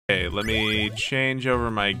Okay, let me change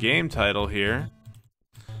over my game title here.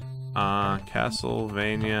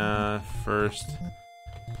 Castlevania first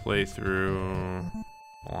playthrough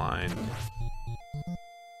blind.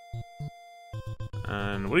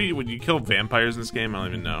 And what do you, would you kill vampires in this game? I don't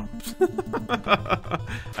even know.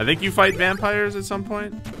 I think you fight vampires at some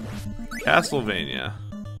point. Castlevania.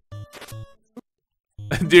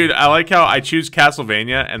 Dude, I like how I choose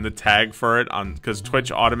Castlevania and the tag for it on, because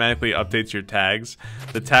Twitch automatically updates your tags.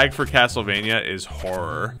 The tag for Castlevania is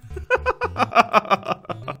horror.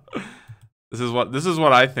 This is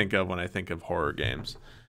what I think of when I think of horror games.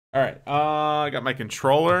 All right, I got my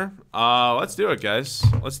controller. Let's do it, guys.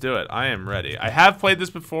 Let's do it. I am ready. I have played this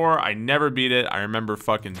before. I never beat it. I remember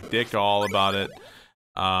fucking dick all about it.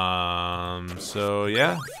 So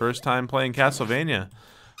yeah, first time playing Castlevania.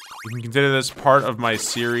 You can consider this part of my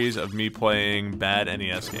series of me playing bad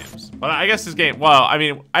NES games. But I guess this game, well, I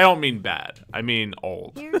mean, I don't mean bad. I mean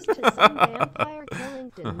old. Here's to some vampire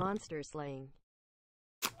killings and monster slaying.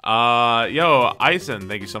 Yo, Ison,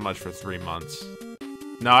 thank you so much for 3 months.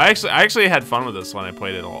 No, I actually had fun with this when I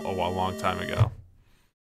played it a long time ago.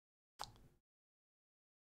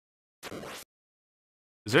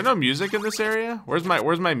 Is there no music in this area? Where's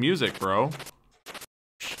my music, bro?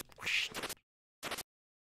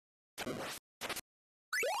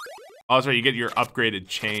 Oh, that's right, you get your upgraded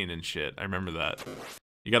chain and shit. I remember that.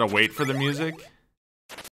 You gotta wait for the music?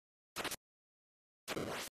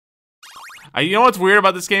 You know what's weird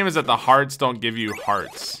about this game is that the hearts don't give you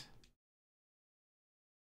hearts.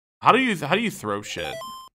 How do you throw shit?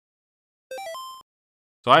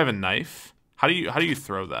 So I have a knife. How do you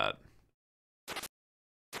throw that?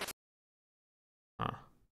 Huh.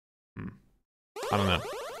 I don't know.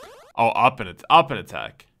 Oh, up and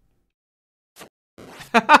attack.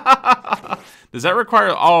 Does that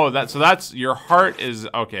require? Oh, so that's your heart is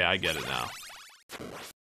okay. I get it now.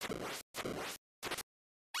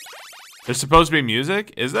 There's supposed to be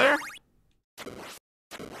music. Is there?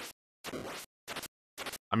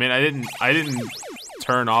 I mean, I didn't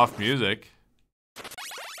turn off music.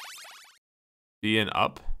 B and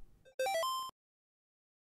up.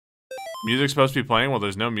 Music's supposed to be playing. Well,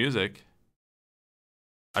 there's no music.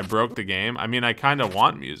 I broke the game. I mean, I kind of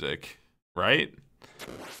want music, right?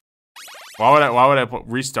 Why would I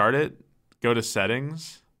restart it? Go to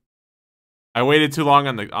settings. I waited too long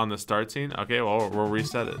on the start scene. Okay, well, we'll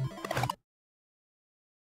reset it.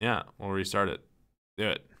 Yeah, we'll restart it. Do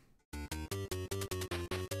it.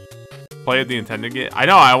 Play the intended game. I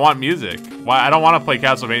know, I want music. Why? I don't want to play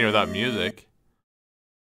Castlevania without music.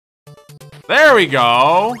 There we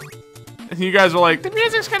go. You guys were like, the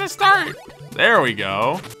music's gonna start. There we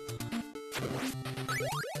go.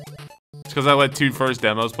 It's because I let 2 first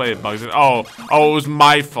demos play. It bugs it. Oh, it was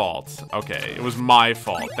my fault. Okay, it was my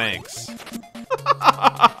fault. Thanks.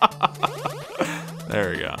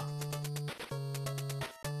 There we go.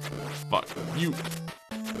 Fuck you.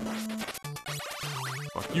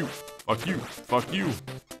 Fuck you. Fuck you. Fuck you.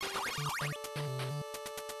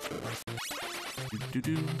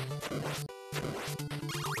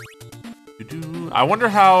 I wonder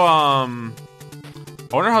how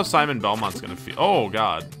Simon Belmont's gonna feel. Oh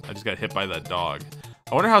god, I just got hit by that dog.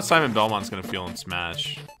 I wonder how Simon Belmont's gonna feel in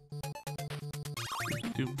Smash.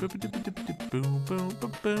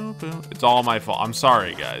 It's all my fault. I'm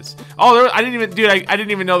sorry, guys. Oh, I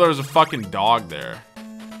didn't even know there was a fucking dog there.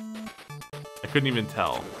 I couldn't even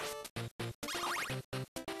tell.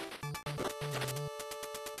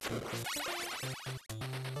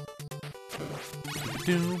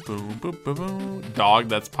 Dog,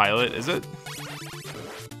 that's pilot, is it?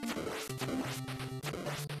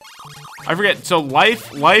 I forget. So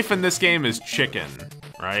life in this game is chicken,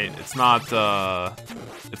 right? It's not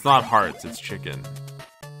hearts, it's chicken.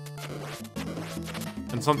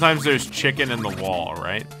 And sometimes there's chicken in the wall,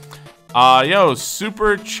 right? Yo,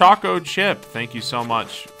 Super Choco Chip, thank you so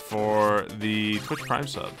much for the Twitch Prime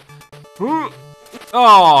sub.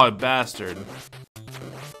 Oh, bastard.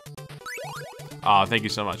 Oh, thank you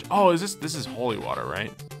so much. Oh, this is holy water,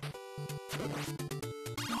 right?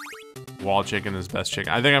 Wall chicken is best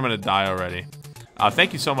chicken. I think I'm gonna die already.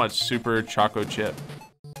 Thank you so much, Super Choco Chip.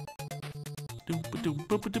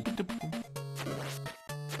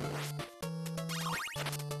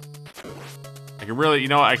 I can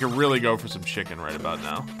really, I can really go for some chicken right about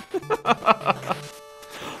now.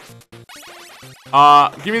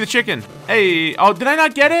 Give me the chicken. Hey, oh, did I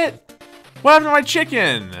not get it? What happened to my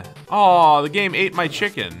chicken? Oh, the game ate my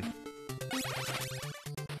chicken.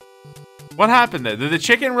 What happened there? Did the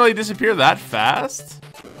chicken really disappear that fast?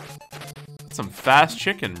 That's some fast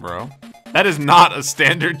chicken, bro. That is not a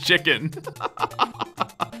standard chicken.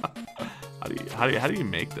 How do you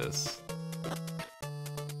make this?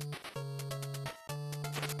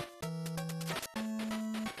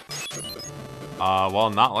 Well,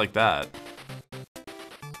 not like that.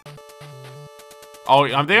 Oh,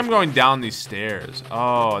 I think I'm going down these stairs.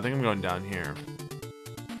 Oh, I think I'm going down here.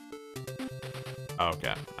 Oh,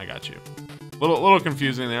 okay, I got you. Little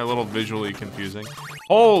confusing there, a little visually confusing.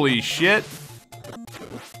 Holy shit!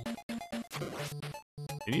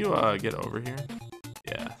 Can you get over here?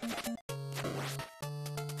 Yeah.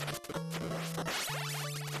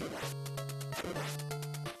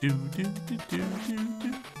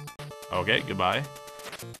 Okay, goodbye.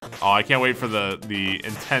 Oh, I can't wait for the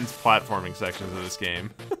intense platforming sections of this game.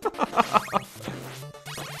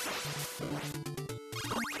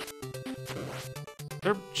 Is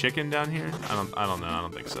there chicken down here? I don't know. I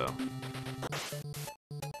don't think so.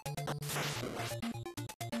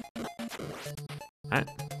 Alright.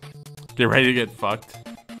 Get ready to get fucked.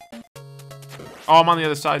 Oh, I'm on the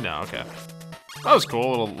other side now. Okay. That was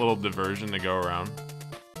cool. Little diversion to go around.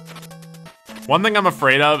 One thing I'm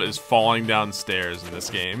afraid of is falling downstairs in this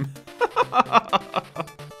game.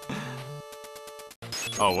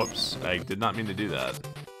 Oh, whoops. I did not mean to do that.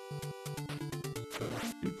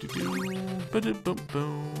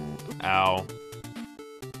 Ow.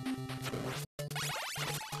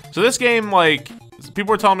 So this game, like,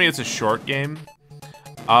 people were telling me it's a short game.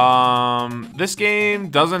 This game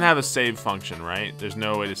doesn't have a save function, right? There's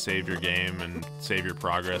no way to save your game and save your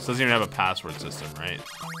progress. Doesn't even have a password system, right?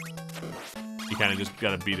 You kind of just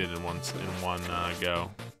gotta beat it in one go.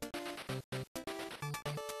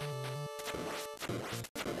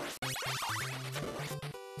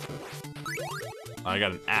 I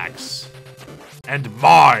got an axe. And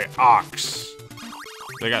my axe!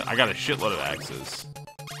 I got a shitload of axes.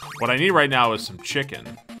 What I need right now is some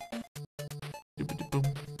chicken.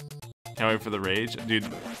 Can't wait for the rage. Dude,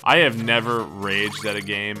 I have never raged at a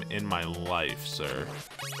game in my life, sir.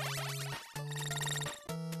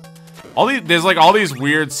 There's like all these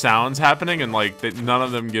weird sounds happening and like none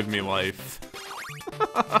of them give me life.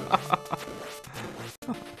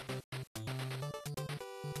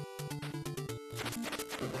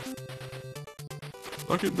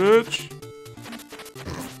 Fuck it, bitch.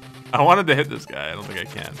 I wanted to hit this guy. I don't think I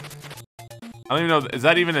can. I don't even know. Is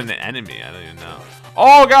that even an enemy? I don't even know.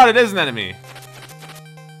 Oh god, it is an enemy.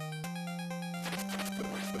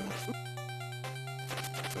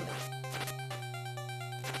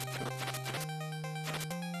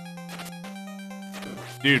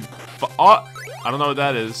 Dude, oh, I don't know what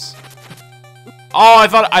that is. Oh, I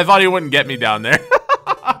thought he wouldn't get me down there.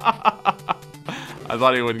 I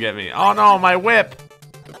thought he wouldn't get me. Oh no, my whip.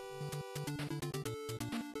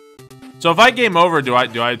 So if I game over, do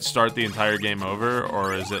I start the entire game over,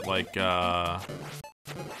 or is it like an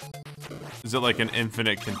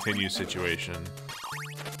infinite continue situation?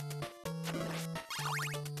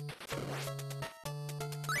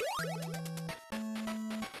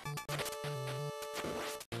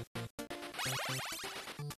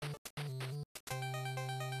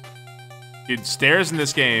 Dude, stairs in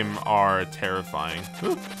this game are terrifying.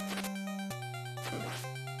 Ooh.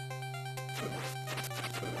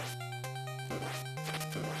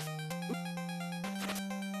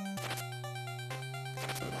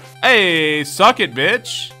 Hey, suck it,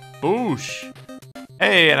 bitch. Boosh.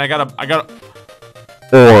 Hey, and I got a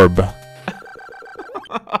orb.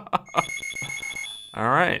 All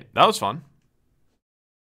right, that was fun.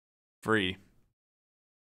 Free.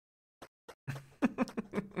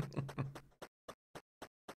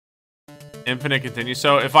 Infinite continue.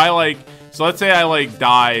 So if I let's say I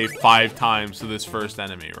die 5 times to this first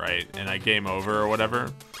enemy, right? And I game over or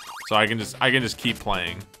whatever. So I can just keep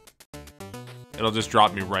playing. It'll just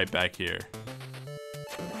drop me right back here.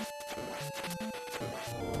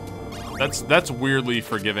 That's weirdly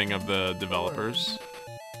forgiving of the developers.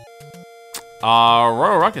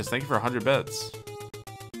 Royal Ruckus, thank you for 100 bits.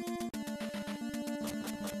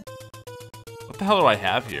 What the hell do I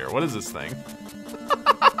have here? What is this thing?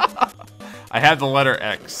 I have the letter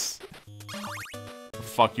X. I'll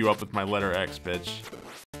fuck you up with my letter X, bitch.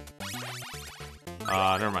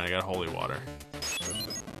 Never mind, I got holy water.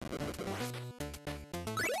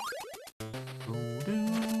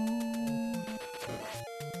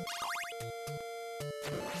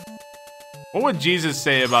 What would Jesus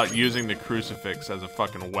say about using the crucifix as a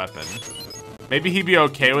fucking weapon? Maybe he'd be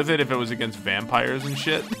okay with it if it was against vampires and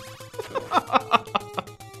shit.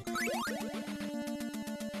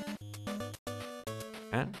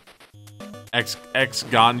 Ex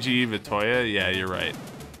Ganji Vitoya? Yeah, you're right.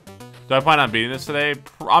 Do I plan on beating this today?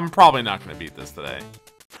 I'm probably not going to beat this today.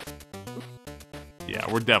 Yeah,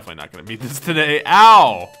 we're definitely not going to beat this today.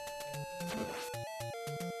 Ow!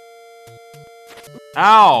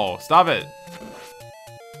 Ow! Stop it.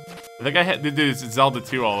 I think I hit. Dude, it's Zelda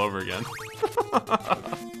 2 all over again.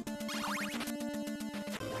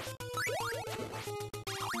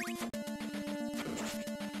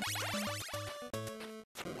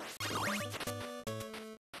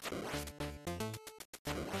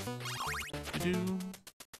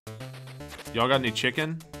 Y'all got any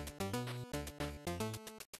chicken?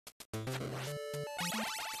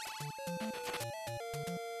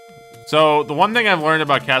 So the one thing I've learned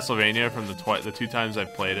about Castlevania from the 2 times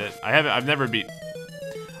I've played it, I've never beaten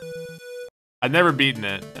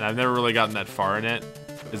it, and I've never really gotten that far in it,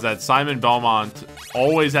 is that Simon Belmont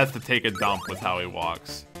always has to take a dump with how he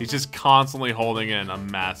walks. He's just constantly holding in a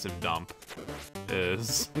massive dump,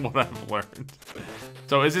 is what I've learned.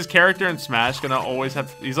 So is his character in Smash gonna always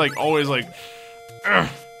have, he's like always like, ugh,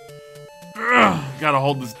 gotta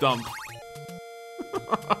hold this dump.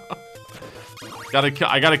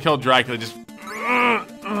 I gotta kill Dracula, just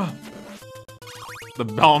the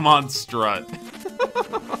Belmont strut.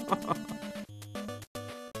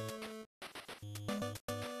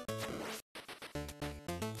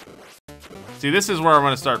 See, this is where I'm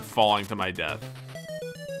gonna start falling to my death.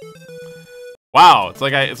 Wow, it's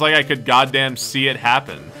like I could goddamn see it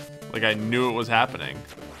happen. Like I knew it was happening.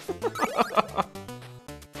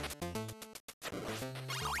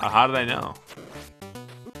 How did I know?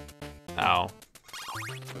 Ow.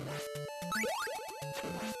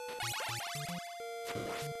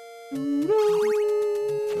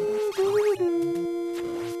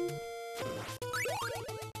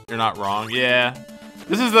 You're not wrong. Yeah.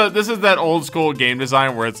 This is that old school game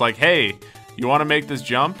design where it's like, hey, you want to make this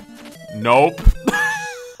jump? Nope.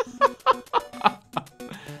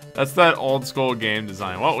 That's that old school game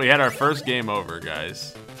design. Well, we had our first game over,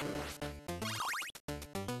 guys.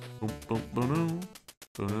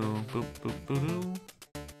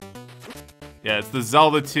 Yeah, it's the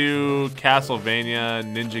Zelda 2 Castlevania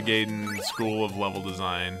Ninja Gaiden School of Level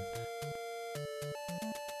Design.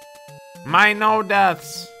 My no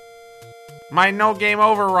deaths. My no game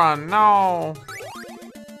over run. No.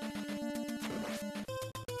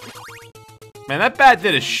 Man, that bat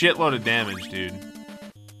did a shitload of damage, dude.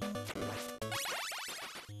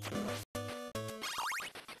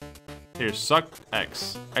 Here, suck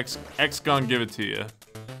X. X gonna give it to you.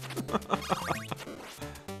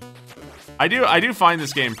 I do find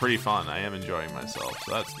this game pretty fun. I am enjoying myself,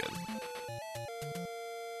 so that's good.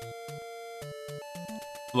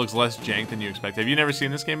 It looks less jank than you expect. Have you never seen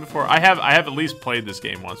this game before? I have at least played this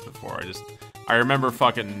game once before. I remember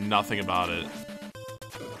fucking nothing about it.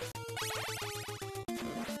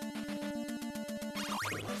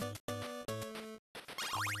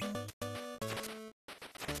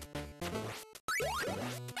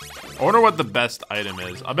 I wonder what the best item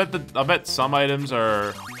is. I bet some items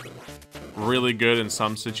are really good in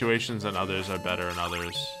some situations and others are better in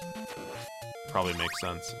others. Probably makes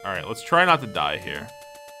sense. Alright, let's try not to die here.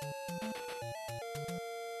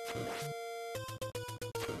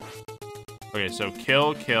 Okay, so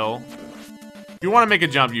kill. If you want to make a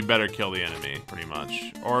jump, you better kill the enemy, pretty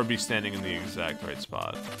much. Or be standing in the exact right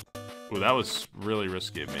spot. Ooh, that was really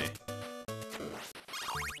risky of me.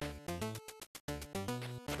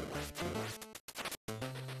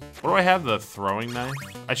 What do I have? The throwing knife?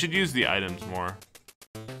 I should use the items more.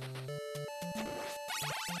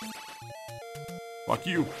 Fuck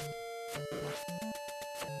you.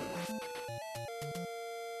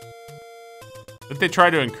 If they try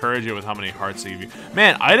to encourage it with how many hearts they give you.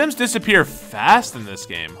 Man, items disappear fast in this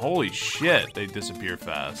game. Holy shit, they disappear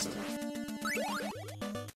fast.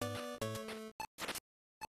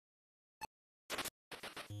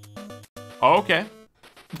 Oh, okay.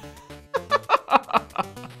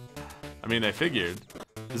 I mean, I figured.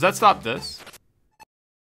 Does that stop this?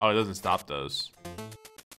 Oh, it doesn't stop those.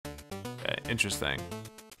 Okay, interesting.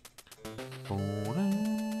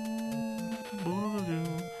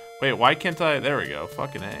 Wait, why can't I? There we go.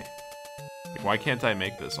 Fucking A. Why can't I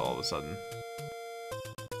make this all of a sudden?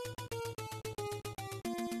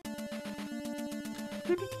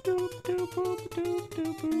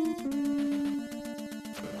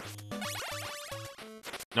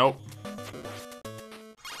 Nope.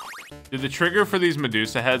 Dude, the trigger for these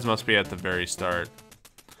Medusa heads must be at the very start.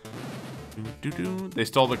 They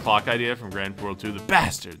stole the clock idea from Grand Theft Auto 2. The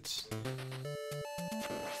bastards!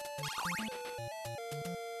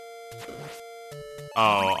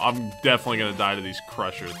 Oh, I'm definitely gonna die to these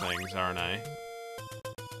crusher things, aren't I?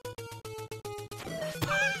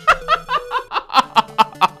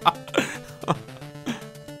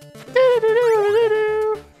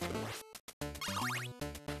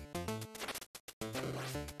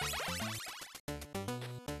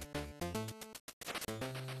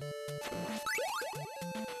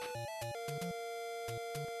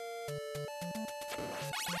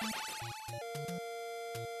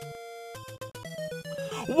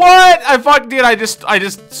 What? Dude, I just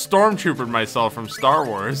stormtroopered myself from Star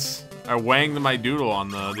Wars. I wanged my doodle on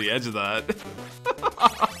the edge of that.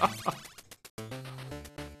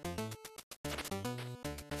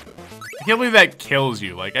 I can't believe that kills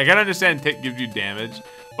you. Like, I can understand Tick gives you damage,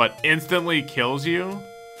 but instantly kills you?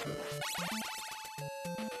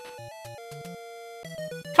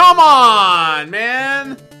 Come on,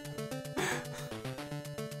 man!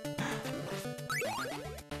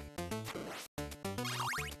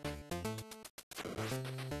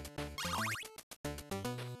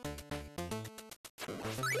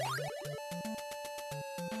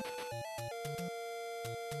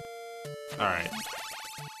 Alright.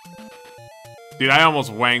 Dude, I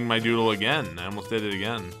almost wanged my doodle again. I almost did it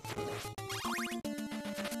again.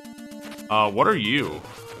 What are you?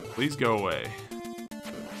 Please go away.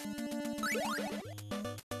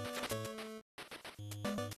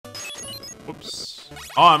 Whoops.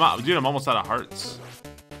 Oh, I'm out. Dude, I'm almost out of hearts.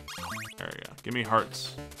 There we go. Give me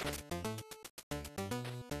hearts.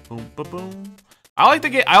 Boom, boom, boom. I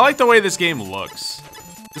like the way this game looks.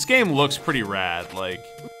 This game looks pretty rad. Like,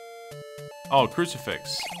 oh,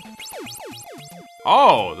 crucifix.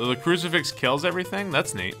 Oh, the crucifix kills everything?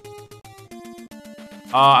 That's neat.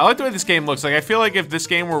 I like the way this game looks. Like, I feel like if this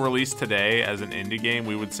game were released today as an indie game,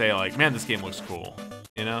 we would say, like, man, this game looks cool.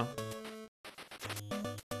 You know?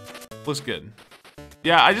 Looks good.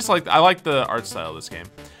 Yeah, I like the art style of this game.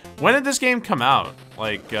 When did this game come out?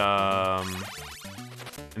 Like,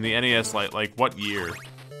 in the NES, like what year?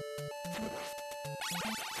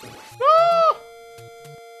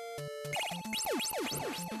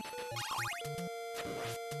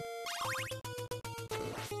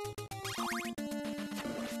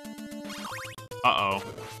 Uh-oh.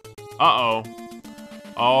 Uh-oh.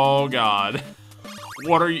 Oh, God.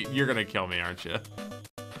 What are you? You're gonna kill me, aren't you?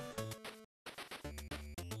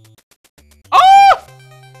 Oh!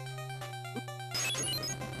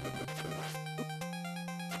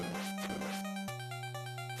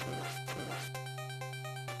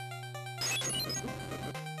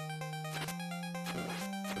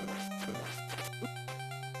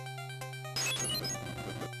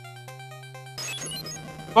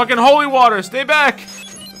 Fucking holy water, stay back!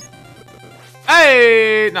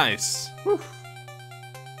 Hey, nice. Whew.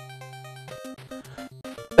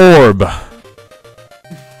 Orb.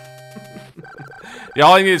 Yeah,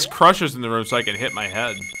 all I need is crushers in the room so I can hit my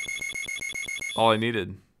head. All I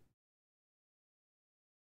needed.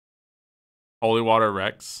 Holy water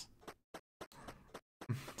Rex.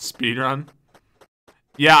 Speedrun.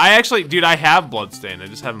 Yeah, I actually, dude, I have Bloodstained. I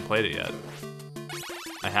just haven't played it yet.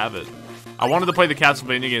 I have it. I wanted to play the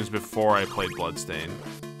Castlevania games before I played Bloodstained.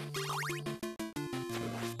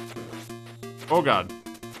 Oh, God.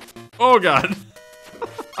 Oh, God.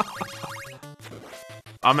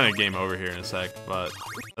 I'm gonna game over here in a sec, but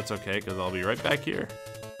that's okay, because I'll be right back here.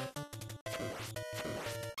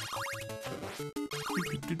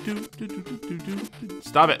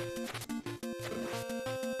 Stop it.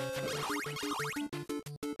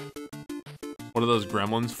 What are those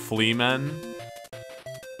gremlins? Flea men?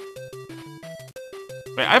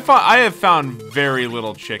 Wait, I have found very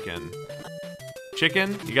little chicken.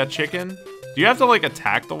 Chicken? You got chicken? Do you have to, like,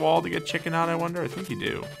 attack the wall to get chicken out, I wonder? I think you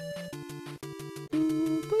do.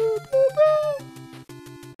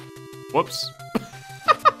 Whoops.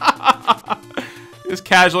 Just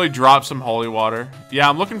casually drop some holy water. Yeah,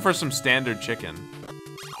 I'm looking for some standard chicken.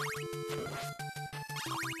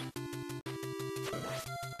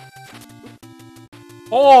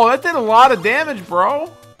 Oh, that did a lot of damage,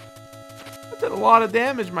 bro. That did a lot of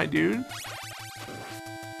damage, my dude.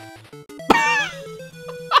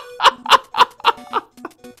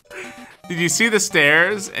 Did you see the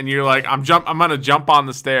stairs? And you're like, I'm gonna jump on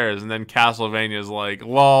the stairs, and then Castlevania's like,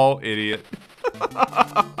 lol, idiot.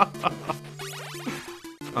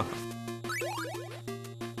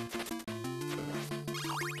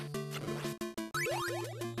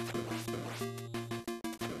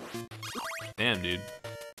 Damn, dude.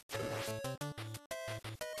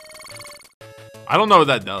 I don't know what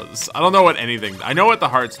that does. I don't know what anything... I know what the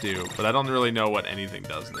hearts do, but I don't really know what anything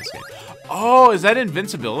does in this game. Oh, is that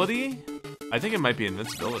invincibility? I think it might be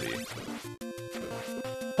invincibility.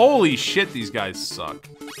 Holy shit, these guys suck.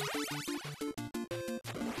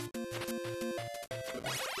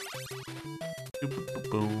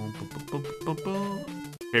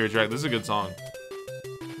 Favorite track. This is a good song.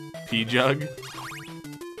 P-Jug.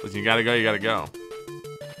 Listen, you gotta go, you gotta go.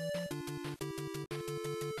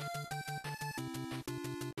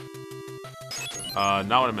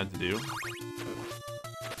 Not what I meant to do.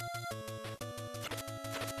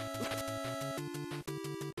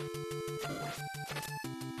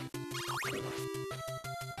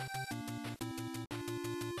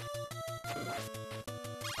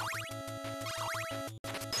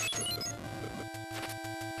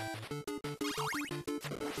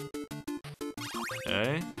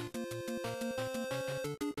 Okay.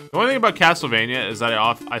 The only thing about Castlevania is that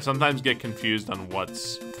I sometimes get confused on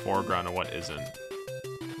what's foreground and what isn't.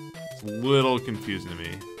 It's a little confusing to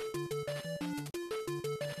me.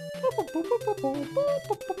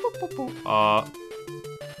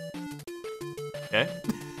 Okay.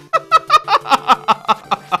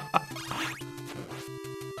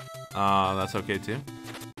 That's okay too.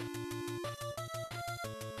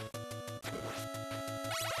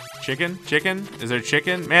 Chicken? Chicken? Is there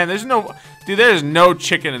chicken? Man, there's no... Dude, there's no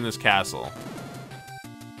chicken in this castle.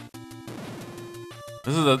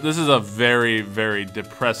 This is a very, very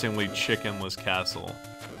depressingly chickenless castle.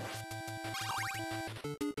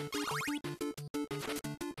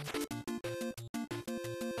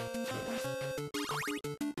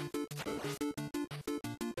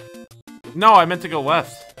 No, I meant to go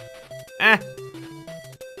left. Eh.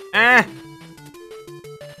 Eh.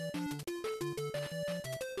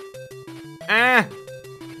 Eh.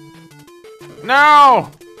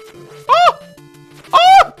 No! Oh!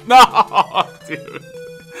 Oh! No! Dude.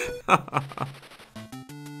 God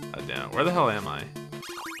damn it. Where the hell am I?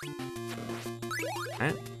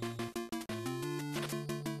 Alright.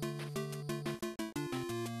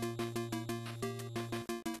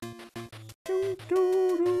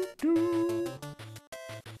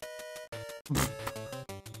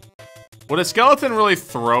 Would a skeleton really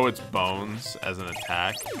throw its bones as an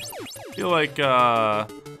attack? I feel like,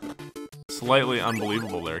 slightly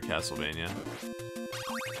unbelievable there, Castlevania.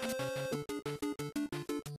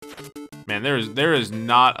 Man, there is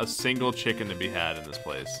not a single chicken to be had in this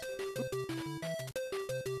place.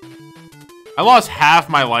 I lost half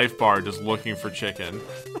my life bar just looking for chicken.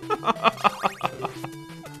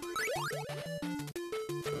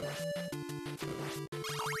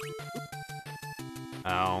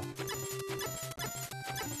 Ow.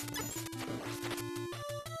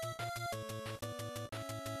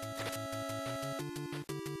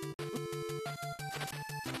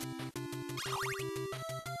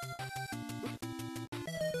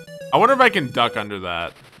 I wonder if I can duck under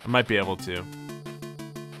that. I might be able to.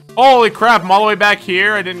 Holy crap, I'm all the way back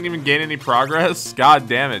here? I didn't even gain any progress? God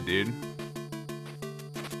damn it, dude.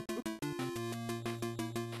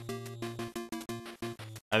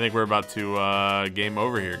 I think we're about to, game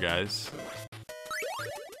over here, guys.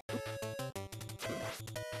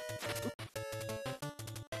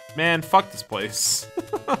 Man, fuck this place.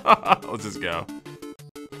 Let's just go.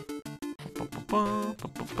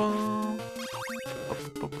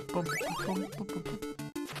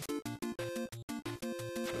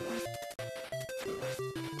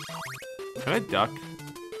 Can I duck?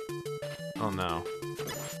 Oh no.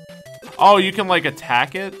 Oh, you can like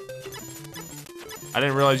attack it? I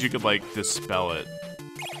didn't realize you could like dispel it.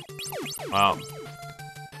 Wow.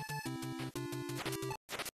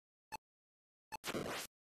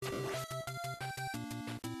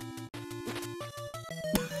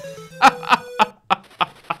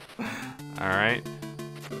 Alright.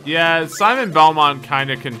 Yeah, Simon Belmont kind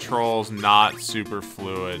of controls not super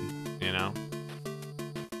fluid, you know?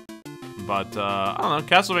 But, I don't know,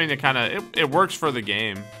 Castlevania kind of, it works for the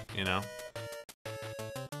game, you know?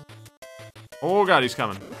 Oh god, he's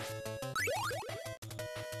coming.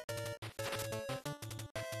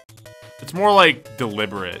 It's more like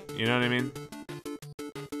deliberate, you know what I mean?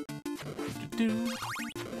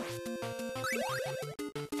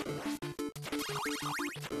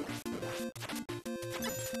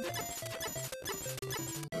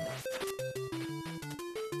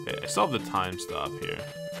 Okay, I still have the time stop here.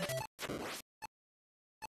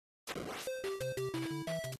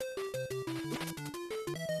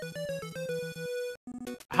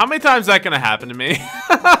 How many times is that gonna happen to me?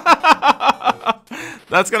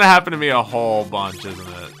 That's gonna happen to me a whole bunch, isn't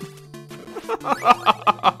it?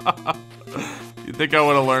 You'd think I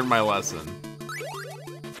would have learned my lesson.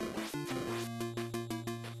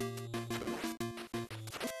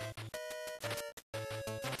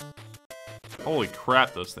 Holy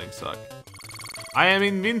crap, those things suck. I am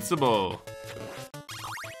invincible.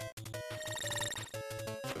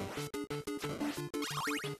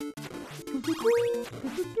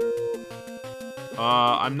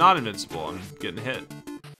 I'm not invincible. I'm getting hit.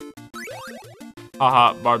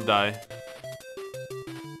 Haha, Barb die.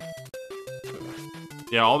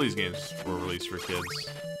 Yeah, all these games were released for kids.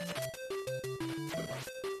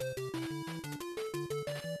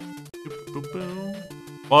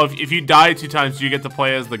 Well, if you die 2 times, you get to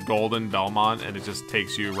play as the Golden Belmont, and it just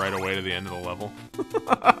takes you right away to the end of the level.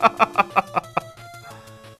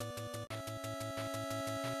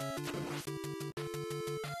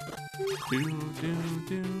 Do, do,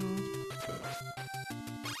 do.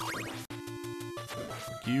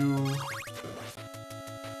 Fuck you.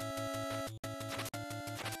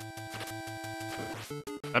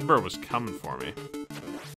 That bird was coming for me.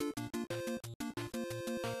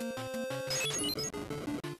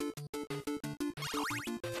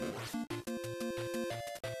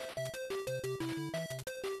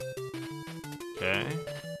 Okay.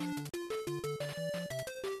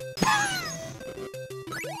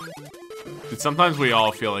 Dude, sometimes we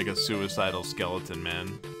all feel like a suicidal skeleton,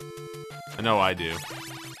 man. I know I do.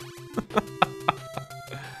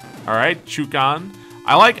 Alright, Chukan.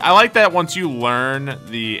 I like that once you learn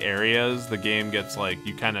the areas, the game gets like,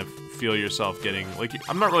 you kind of feel yourself getting, like,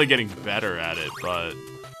 I'm not really getting better at it, but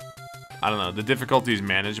I don't know, the difficulty is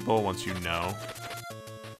manageable once you know.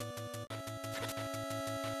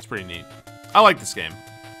 It's pretty neat. I like this game.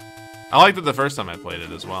 I liked it the first time I played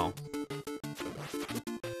it as well.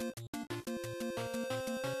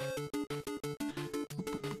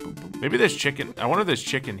 Maybe there's chicken. I wonder if there's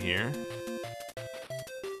chicken here.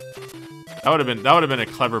 That would have been a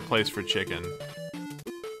clever place for chicken.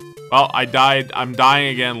 Well, I died. I'm dying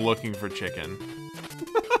again looking for chicken.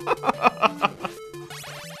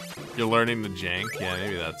 You're learning the jank? Yeah,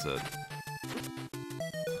 maybe that's it.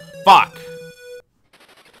 Fuck!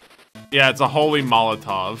 Yeah, it's a holy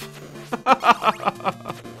Molotov.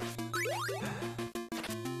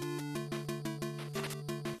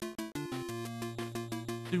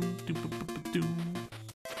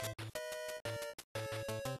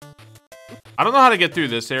 I don't know how to get through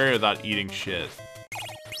this area without eating shit.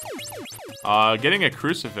 Getting a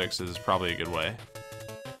crucifix is probably a good way.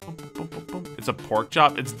 It's a pork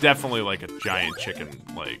chop. It's definitely like a giant chicken,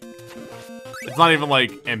 like... It's not even,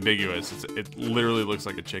 like, ambiguous. It literally looks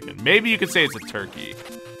like a chicken. Maybe you could say it's a turkey.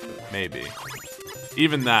 Maybe.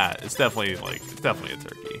 Even that, it's definitely, like, it's definitely a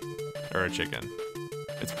turkey. Or a chicken.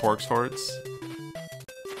 It's pork's horts.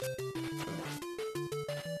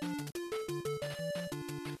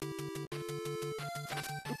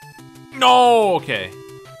 No! Okay.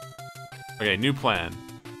 Okay, new plan.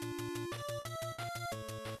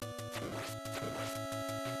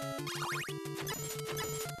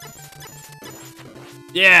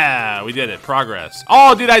 Yeah, we did it. Progress.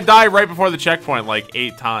 Oh, dude, I died right before the checkpoint like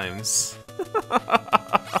 8 times.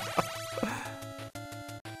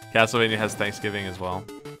 Castlevania has Thanksgiving as well.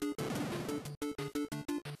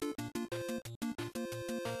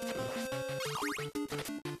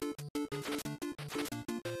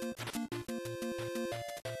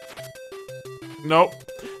 Nope.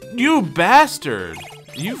 You bastard.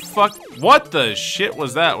 You fuck. What the shit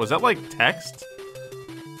was that? Was that like text?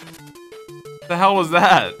 What the hell was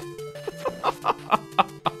that?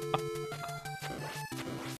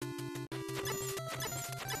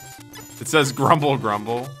 It says grumble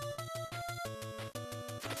grumble.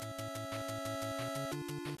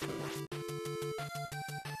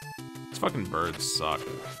 These fucking birds suck.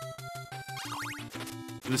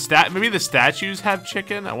 Maybe the statues have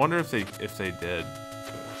chicken? I wonder if they did.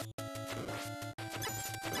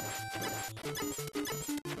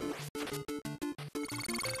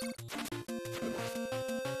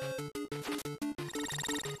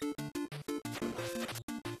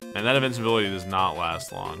 And that invincibility does not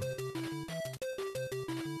last long.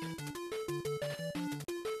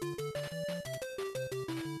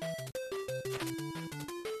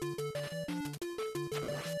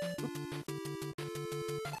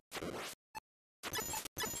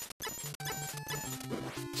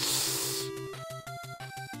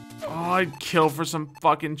 Oh, I'd kill for some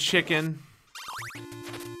fucking chicken.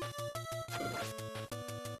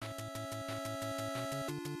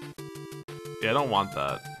 Yeah, I don't want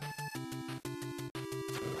that.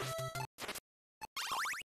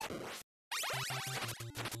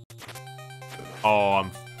 Oh, I'm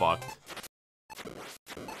fucked.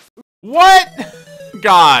 What?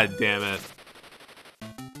 God damn it.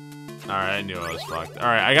 Alright, I knew I was fucked.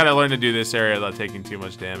 Alright, I gotta learn to do this area without taking too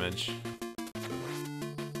much damage.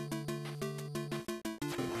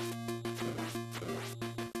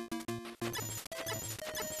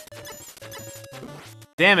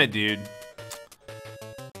 Damn it, dude.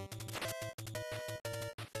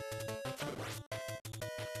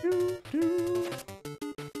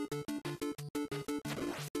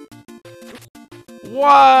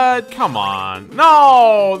 What? Come on.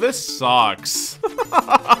 No, this sucks.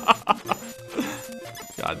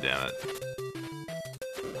 God damn it.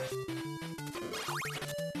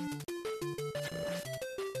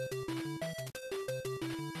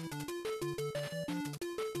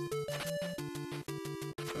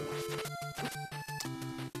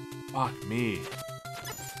 Fuck me.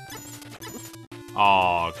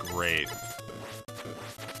 Oh, great.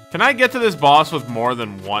 Can I get to this boss with more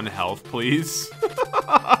than 1 health, please?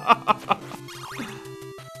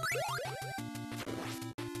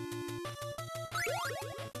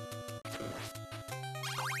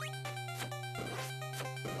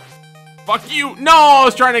 Fuck you! No, I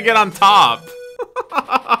was trying to get on top.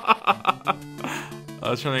 I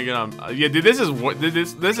was trying to get on. Yeah, dude, this is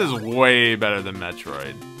way better than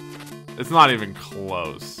Metroid. It's not even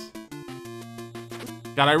close.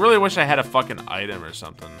 God, I really wish I had a fucking item or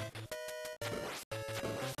something.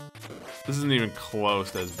 This isn't even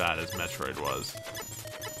close to as bad as Metroid was.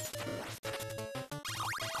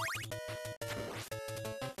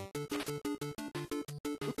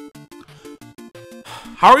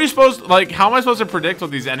 How are you supposed, like, how am I supposed to predict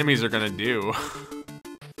what these enemies are gonna do?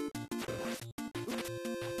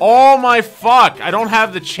 Oh my fuck, I don't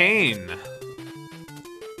have the chain.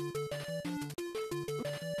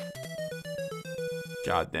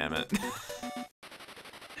 God damn it.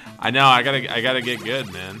 I know, I gotta get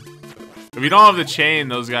good, man. If you don't have the chain,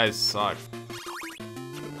 those guys suck.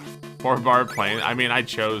 Poor Barb playing. I mean, I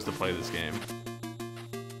chose to play this game.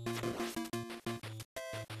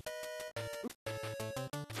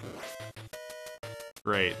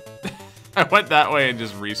 Great. I went that way and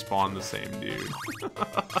just respawned the same dude.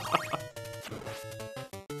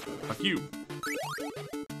 Fuck you.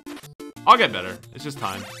 I'll get better. It's just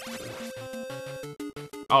time.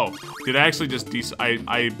 Oh, did I actually just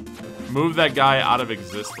I moved that guy out of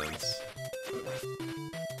existence.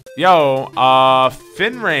 Yo,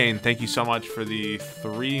 Finrain, thank you so much for the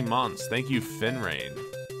 3 months. Thank you, Finrain.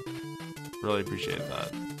 Really appreciate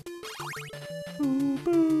that.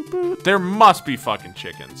 There must be fucking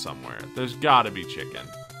chicken somewhere. There's gotta be chicken.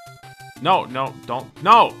 No, no, don't.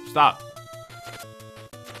 No, stop.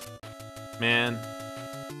 Man.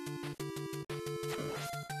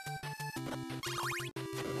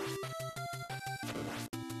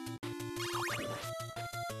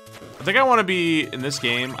 I think I want to be, in this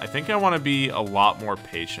game, I think I want to be a lot more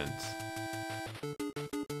patient.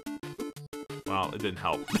 Well, it didn't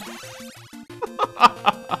help.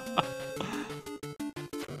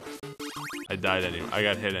 I died anyway. I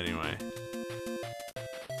got hit anyway.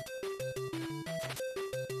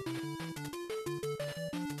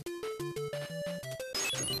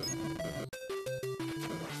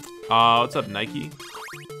 What's up, Nike?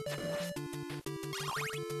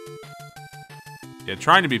 Yeah,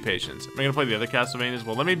 trying to be patient. Am I gonna play the other Castlevanias?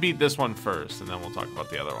 Well, let me beat this one first, and then we'll talk about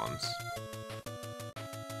the other ones.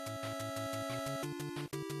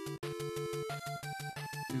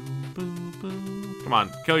 Come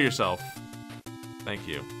on, kill yourself. Thank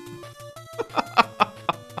you.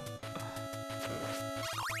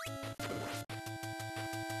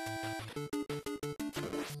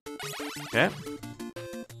 Okay.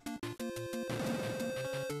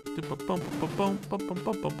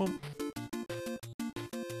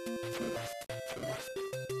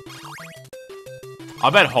 I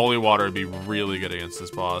bet Holy Water would be really good against this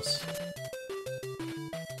boss.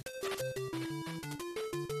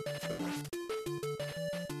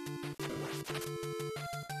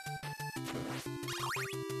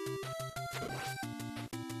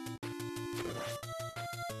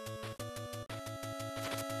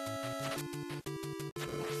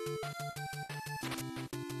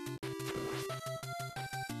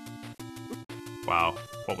 Wow,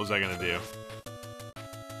 what was I gonna do?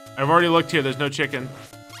 I've already looked here, there's no chicken.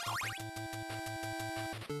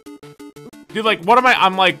 Dude, like, what am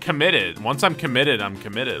I'm like committed. Once I'm committed, I'm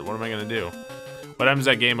committed. What am I gonna do? What happens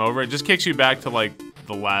at game over? It just kicks you back to like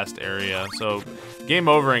the last area. So game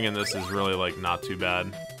overing in this is really like not too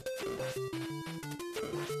bad.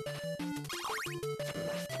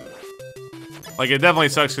 Like, it definitely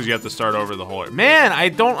sucks because you have to start over the whole... Man, I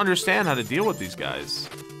don't understand how to deal with these guys.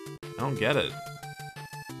 I don't get it.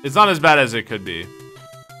 It's not as bad as it could be.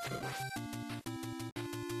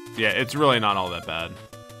 Yeah, it's really not all that bad.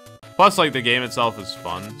 Plus, like, the game itself is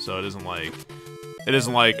fun, so it isn't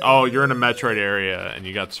like, oh, you're in a Metroid area and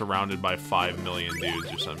you got surrounded by 5 million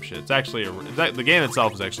dudes or some shit. It's actually, the game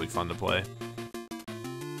itself is actually fun to play.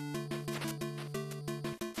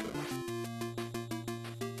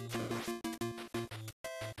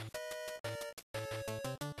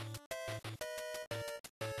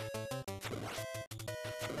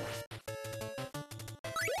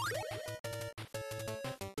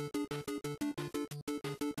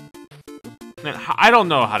 Man, I don't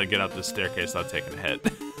know how to get up this staircase without taking a hit.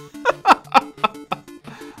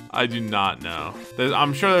 I do not know.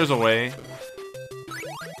 I'm sure there's a way.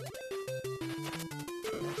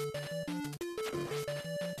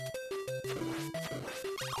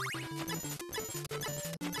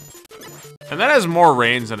 And that has more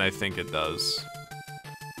range than I think it does.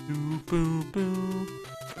 Boo, boo, boo.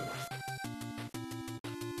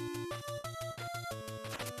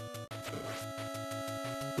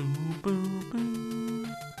 Boo, boo, boo.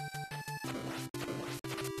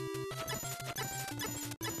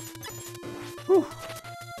 Whew.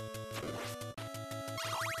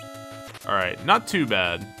 All right, not too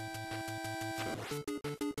bad.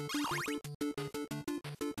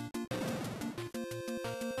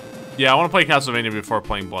 Yeah, I want to play Castlevania before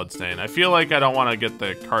playing Bloodstain. I feel like I don't want to get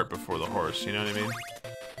the cart before the horse, you know what I mean?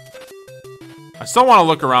 I still want to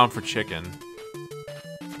look around for chicken.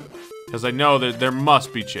 Because I know that there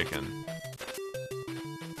must be chicken.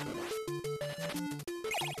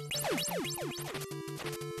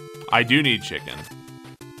 I do need chicken.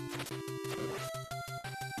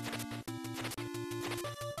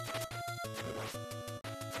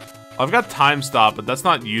 I've got time stop, but that's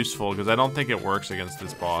not useful because I don't think it works against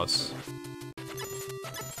this boss.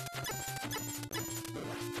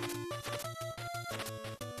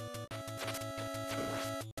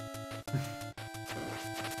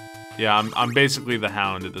 Yeah, I'm basically the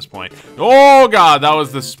Hound at this point. Oh god, that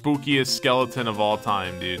was the spookiest skeleton of all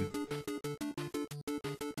time, dude.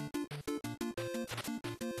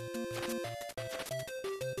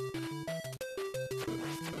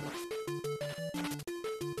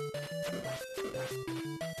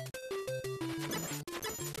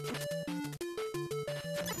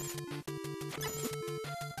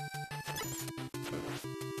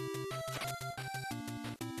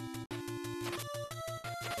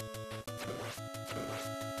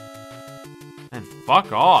 And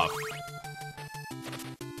fuck off.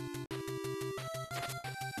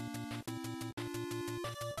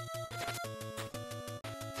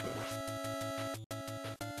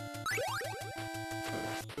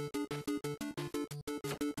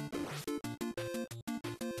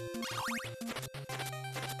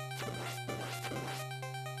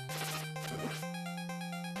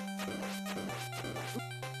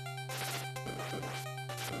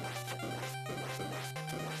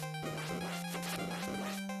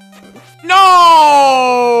 No!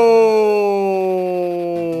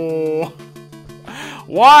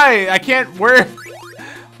 Why? I can't. Where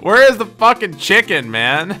is the fucking chicken,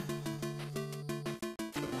 man?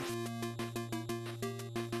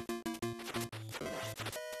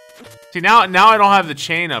 See, now I don't have the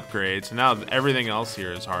chain upgrade, so now everything else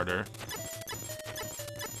here is harder.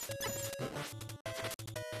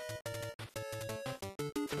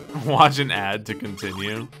 Watch an ad to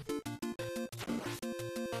continue.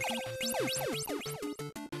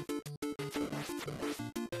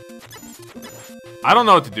 I don't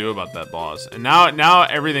know what to do about that boss. And now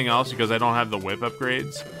everything else, because I don't have the whip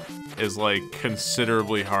upgrades, is like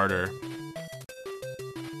considerably harder.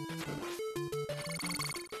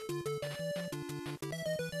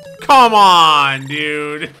 Come on,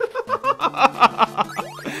 dude.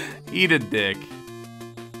 Eat a dick.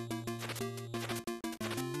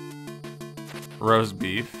 Roast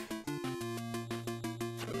beef.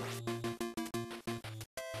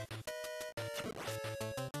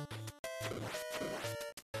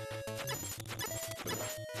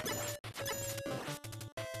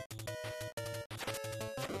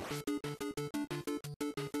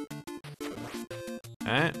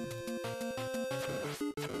 Alright.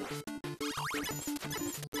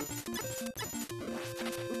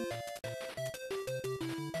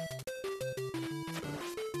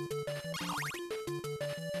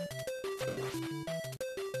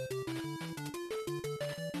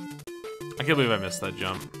 I can't believe I missed that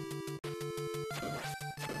jump.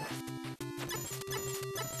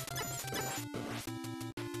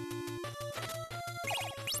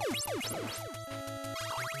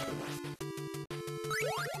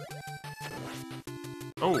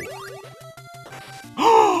 Oh.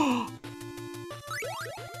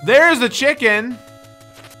 There's the chicken.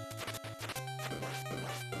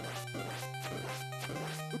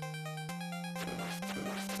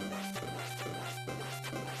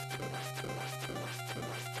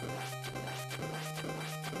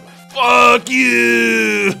 Fuck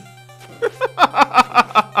you.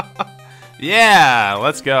 Yeah,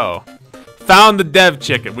 let's go. Found the dev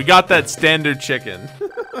chicken. We got that standard chicken.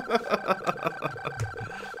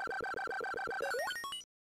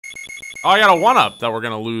 Oh, I got a 1-up that we're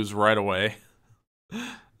gonna lose right away.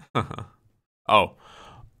 Oh.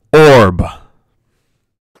 Orb.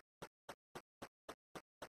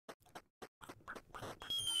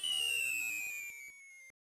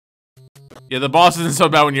 Yeah, the boss isn't so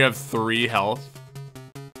bad when you have 3 health.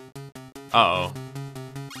 Uh-oh.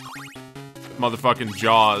 Motherfucking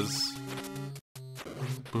Jaws.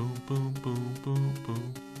 Boom, boom, boom, boom,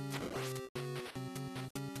 boom.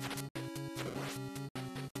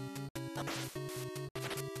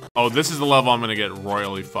 Oh, this is the level I'm gonna get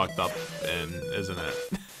royally fucked up in, isn't it?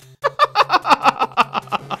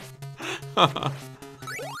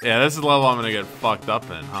 Yeah, this is the level I'm gonna get fucked up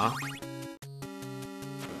in, huh?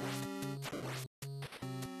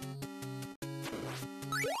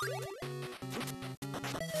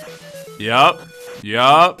 Yup.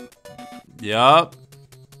 Yup. Yup.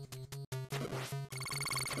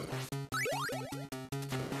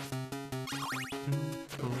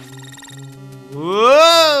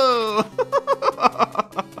 Whoa!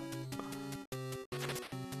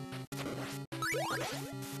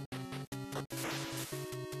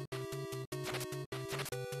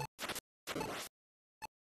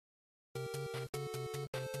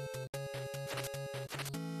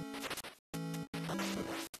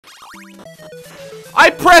 I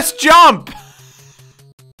pressed jump!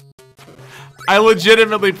 I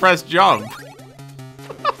legitimately pressed jump.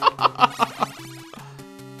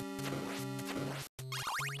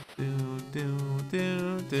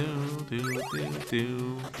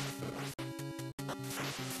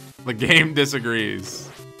 The game disagrees.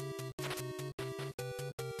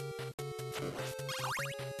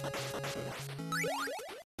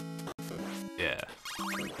 Yeah.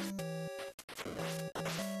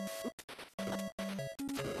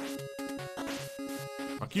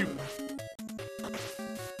 Fuck you.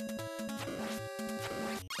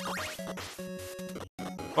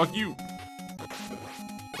 Fuck you.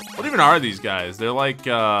 What even are these guys? They're like,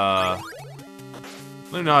 I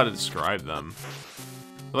don't even know how to describe them.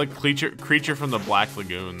 They're like creature from the Black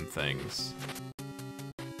Lagoon things.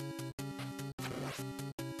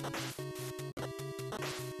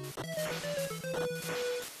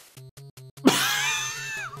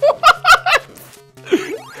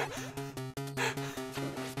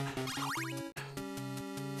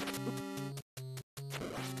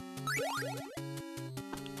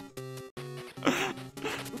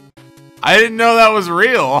 I didn't know that was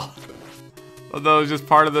real. I thought that was just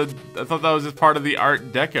part of the. I thought that was just part of the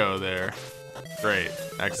Art Deco there. Great,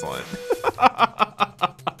 excellent.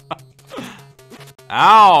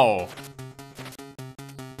 Ow!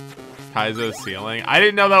 Kaizo's ceiling. I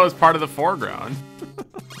didn't know that was part of the foreground.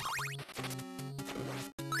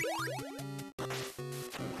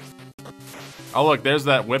 Oh look, there's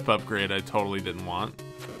that whip upgrade I totally didn't want.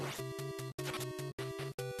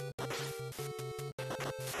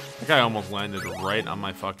 That guy almost landed right on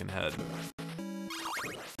my fucking head.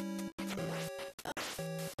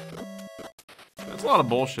 That's a lot of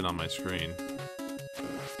bullshit on my screen.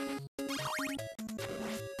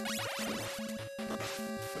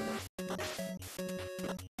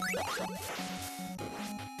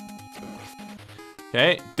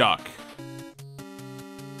 Okay, duck.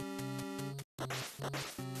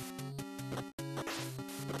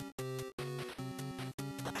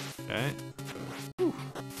 Okay. Whew.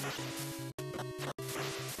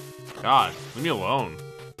 God, leave me alone.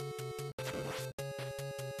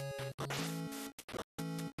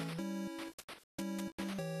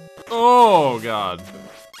 Oh, God.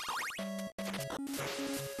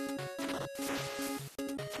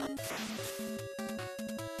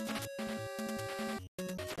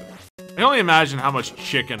 I can only imagine how much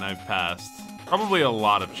chicken I've passed. Probably a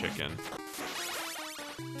lot of chicken.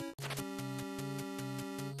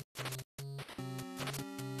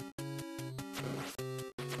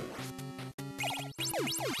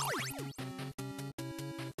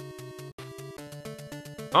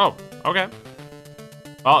 Oh, okay.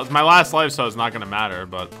 Well, it's my last life, so it's not gonna matter,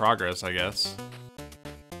 but progress, I guess.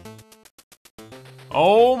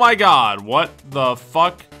 Oh my god, what the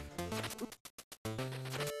fuck?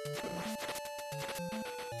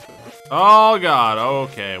 Oh god,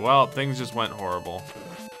 okay. Well, things just went horrible.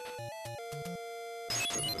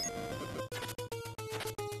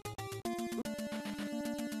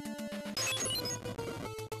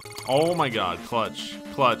 Oh my god, clutch,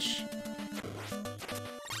 clutch.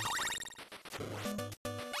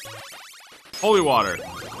 Holy water.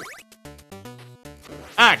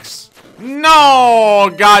 Axe.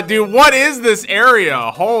 No, god, dude, what is this area?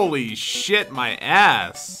 Holy shit, my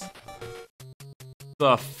ass.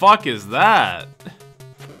 The fuck is that?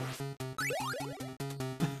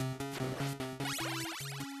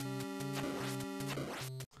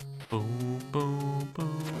 Boom, boom,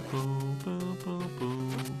 boom, boom, boom, boom,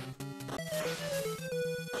 boom.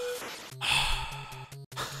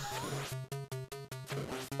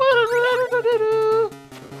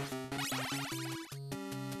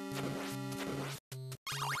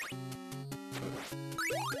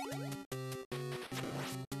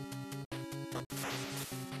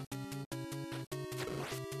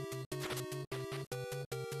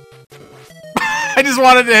 I just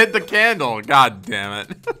wanted to hit the candle. God damn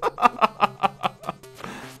it.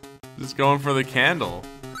 Just going for the candle.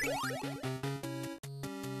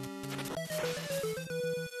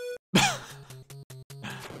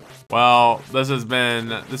 Well, this has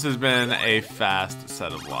been a fast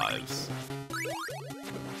set of lives.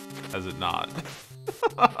 Has it not?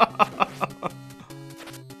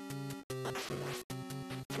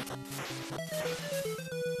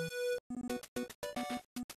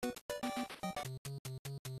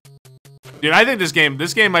 Dude, I think this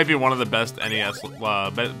game might be one of the best NES,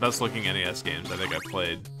 best looking NES games I think I've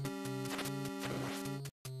played.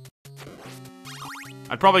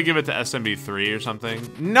 I'd probably give it to SMB3 or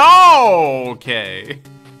something. No! Okay.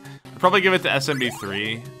 I'd probably give it to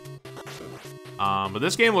SMB3. But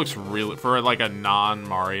this game looks really, for like a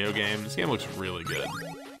non-Mario game, this game looks really good.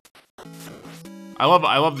 I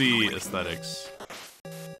love the aesthetics.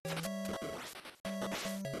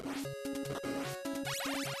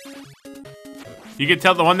 You can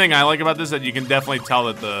tell, the one thing I like about this is that you can definitely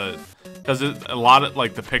tell that because a lot of,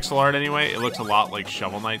 like, the pixel art anyway, it looks a lot like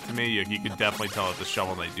Shovel Knight to me. You can definitely tell that the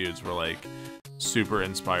Shovel Knight dudes were, like, super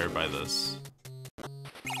inspired by this.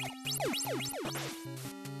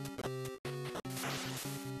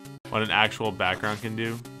 What an actual background can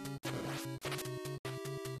do.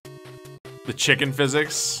 The chicken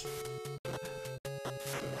physics.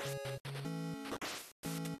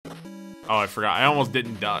 Oh, I forgot. I almost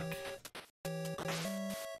didn't duck.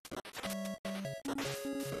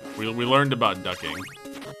 We learned about ducking.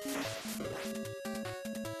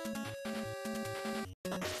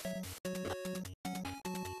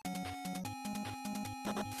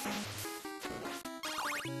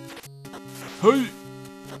 Hey!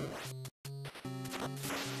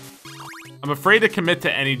 I'm afraid to commit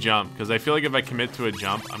to any jump, because I feel like if I commit to a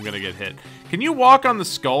jump, I'm gonna get hit. Can you walk on the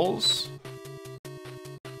skulls?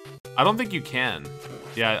 I don't think you can.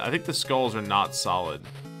 Yeah, I think the skulls are not solid.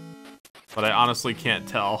 But I honestly can't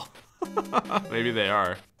tell. Maybe they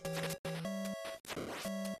are.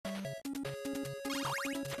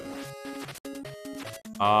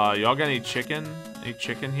 Y'all got any chicken? Any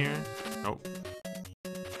chicken here? Nope.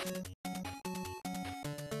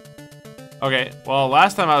 Okay, well,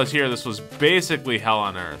 last time I was here, this was basically hell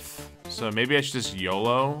on earth. So maybe I should just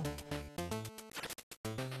YOLO.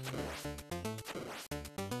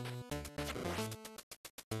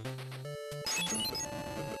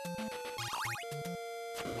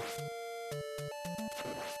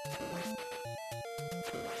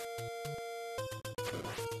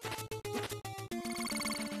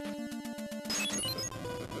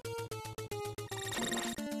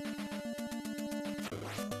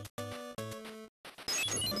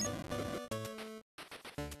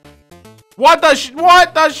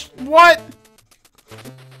 What?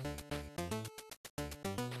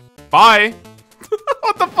 Bye.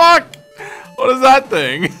 What the fuck? What is that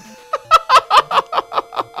thing?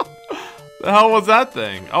 The hell was that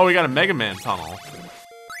thing? Oh, we got a Mega Man tunnel.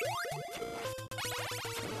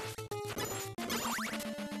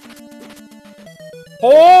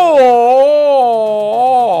 Oh,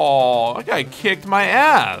 that guy kicked my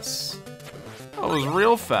ass. That was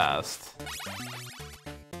real fast.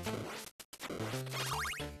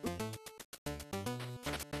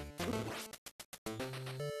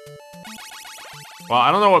 Well,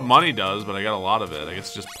 I don't know what money does, but I got a lot of it. I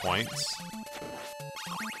guess just points.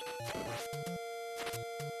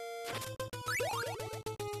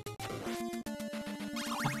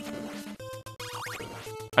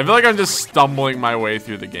 I feel like I'm just stumbling my way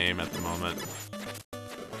through the game at the moment.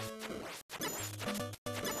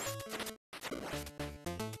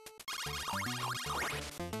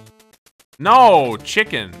 No,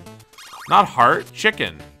 chicken. Not heart,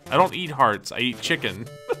 chicken. I don't eat hearts, I eat chicken.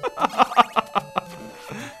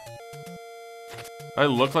 I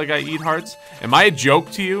look like I eat hearts? Am I a joke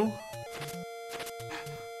to you?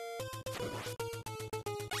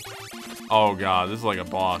 Oh god, this is like a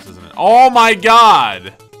boss, isn't it? Oh my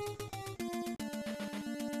god!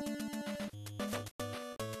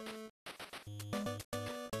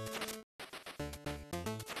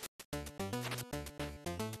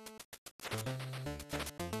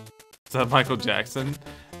 Is that Michael Jackson?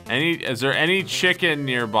 Is there any chicken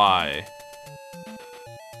nearby?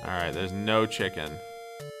 Alright, there's no chicken.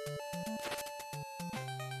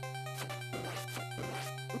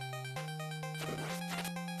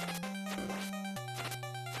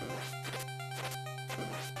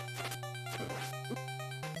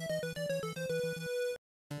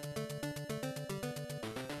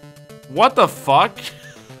 What the fuck?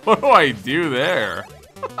 What do I do there?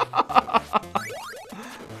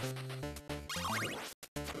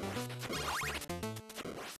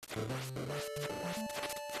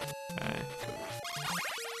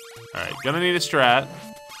 Alright, gonna need a strat.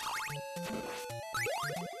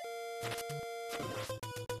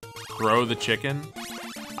 Throw the chicken.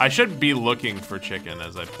 I should be looking for chicken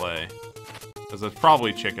as I play. Because there's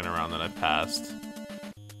probably chicken around that I passed.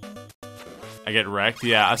 I get wrecked?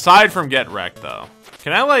 Yeah, aside from get wrecked, though.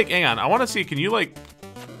 Can I, like, hang on, I want to see, can you, like...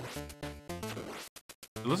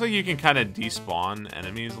 It looks like you can kind of despawn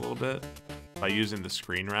enemies a little bit by using the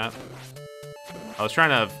screen wrap. I was trying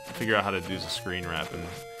to figure out how to do the screen wrap, and...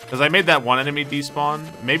 Because I made that one enemy despawn.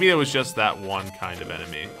 Maybe it was just that one kind of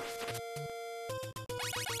enemy.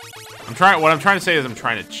 What I'm trying to say is I'm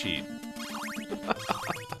trying to cheat.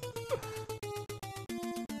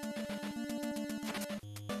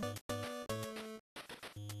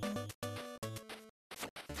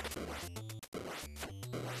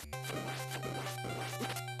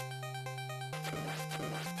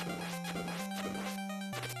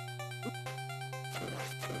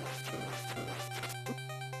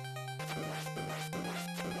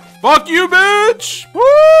 Fuck you, bitch!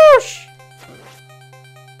 Whoosh!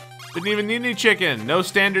 Didn't even need any chicken. No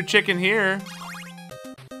standard chicken here.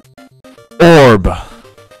 Orb.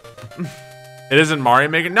 It isn't Mario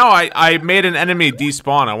Maker? No, I made an enemy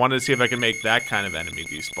despawn. I wanted to see if I can make that kind of enemy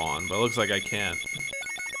despawn, but it looks like I can't.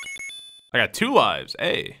 I got 2 lives.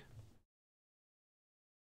 Hey.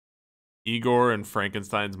 Igor and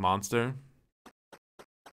Frankenstein's monster.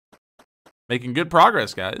 Making good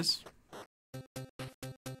progress, guys.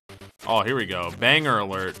 Oh, here we go. Banger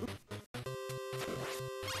alert.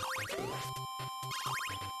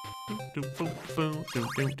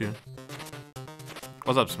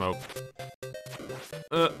 What's up, Smoke?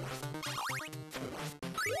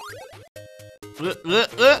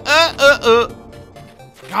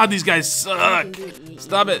 God, these guys suck.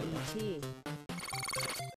 Stop it.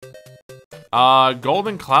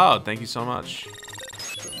 Golden Cloud, thank you so much.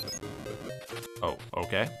 Oh,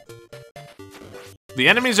 okay. The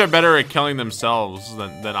enemies are better at killing themselves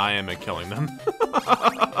than I am at killing them.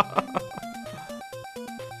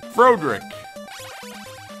 Frodrick.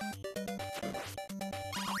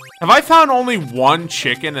 Have I found only 1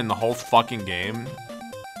 chicken in the whole fucking game?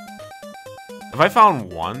 Have I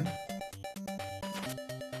found 1?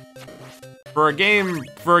 For a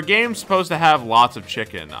game supposed to have lots of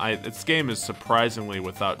chicken, this game is surprisingly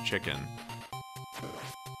without chicken.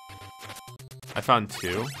 I found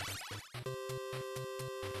 2.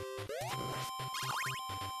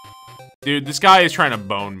 Dude, this guy is trying to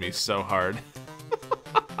bone me so hard.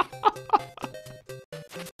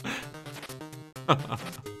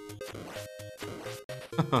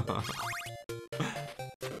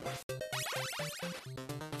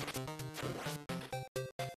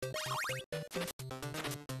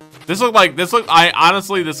 This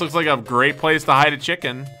looks like a great place to hide a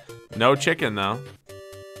chicken. No chicken though.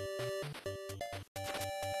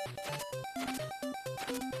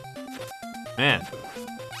 Man.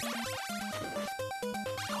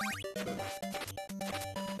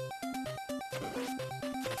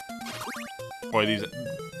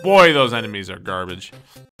 Boy, those enemies are garbage.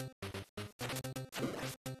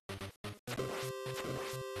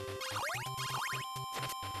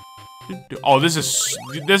 Oh,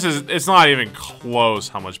 it's not even close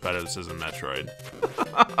how much better this is than Metroid.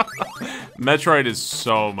 Metroid is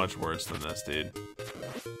so much worse than this, dude.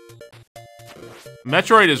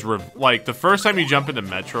 Metroid is like the first time you jump into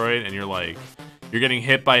Metroid and you're getting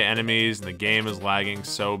hit by enemies and the game is lagging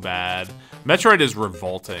so bad. Metroid is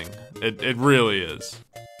revolting. It really is.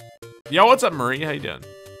 Yo, what's up, Marie? How you doing?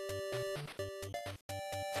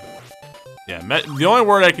 Yeah, the only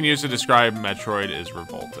word I can use to describe Metroid is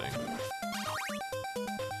revolting.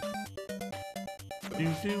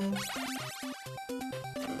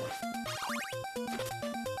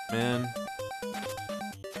 Man.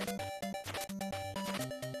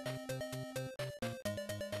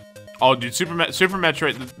 Oh, dude, Super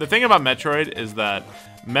Metroid. The thing about Metroid is that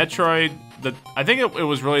Metroid, I think it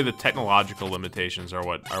was really the technological limitations are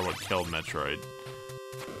what killed Metroid.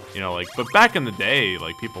 You know, like, but back in the day,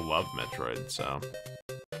 like, people loved Metroid, so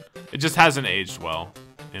it just hasn't aged well,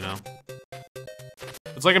 you know.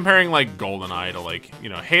 It's like comparing like GoldenEye to like, you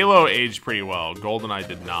know, Halo aged pretty well. GoldenEye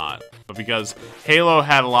did not, but because Halo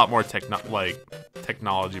had a lot more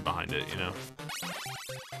technology behind it, you know.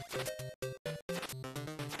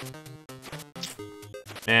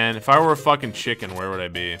 Man, if I were a fucking chicken, where would I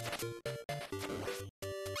be?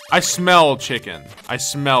 I smell chicken. I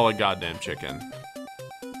smell a goddamn chicken.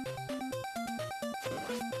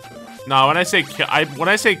 No, when I say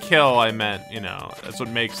kill, I meant, you know, that's what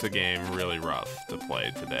makes the game really rough to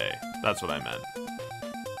play today. That's what I meant.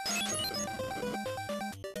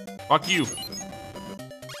 Fuck you.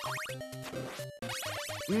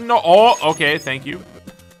 No. Oh, okay. Thank you.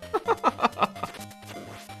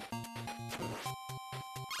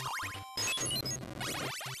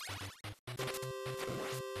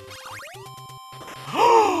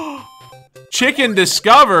 Chicken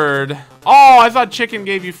discovered. Oh, I thought chicken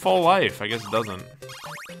gave you full life. I guess it doesn't.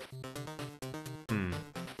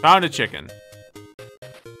 Found a chicken.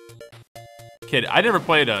 Kid, I never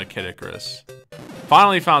played a Kid Icarus.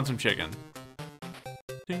 Finally found some chicken.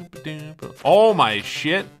 Oh my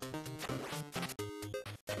shit.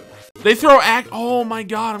 They throw oh my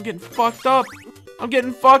god, I'm getting fucked up. I'm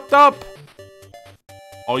getting fucked up.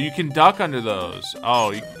 Oh, you can duck under those.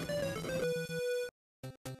 Oh,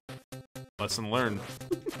 lesson learned.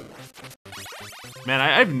 Man,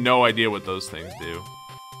 I have no idea what those things do.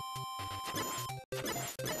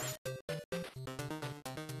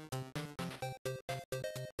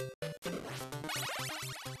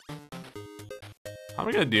 How am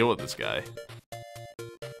I gonna deal with this guy?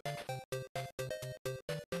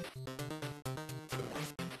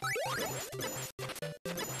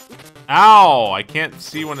 Ow! I can't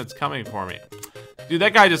see when it's coming for me. Dude,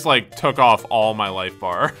 that guy just like took off all my life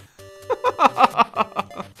bar.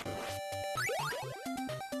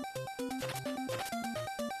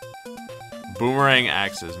 Boomerang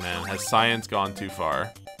axes, man. Has science gone too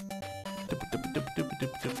far?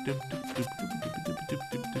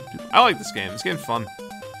 I like this game. This game's fun.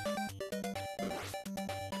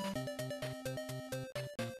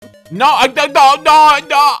 No,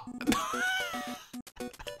 no.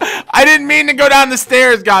 I didn't mean to go down the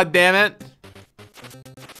stairs, god damn it.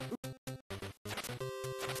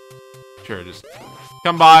 Sure, just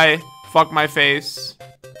come by, fuck my face.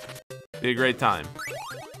 Be a great time.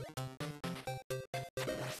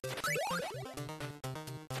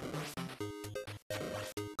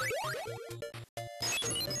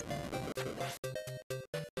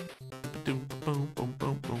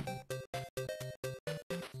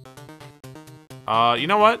 You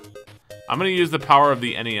know what? I'm gonna use the power of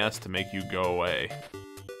the NES to make you go away.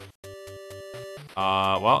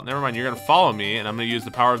 Well, never mind. You're gonna follow me, and I'm gonna use the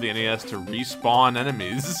power of the NES to respawn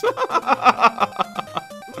enemies.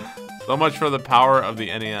 So much for the power of the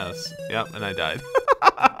NES. Yep, and I died.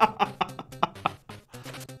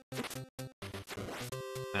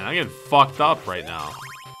 Man, I'm getting fucked up right now.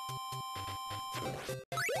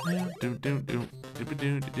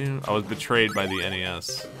 I was betrayed by the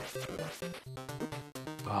NES.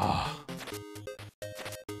 Oh.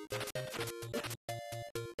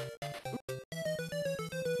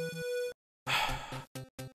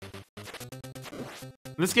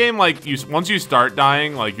 This game, like, once you start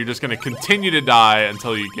dying, like, you're just gonna continue to die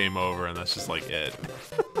until you game over, and that's just, like, it.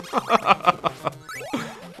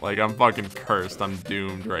 Like, I'm fucking cursed. I'm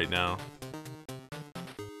doomed right now.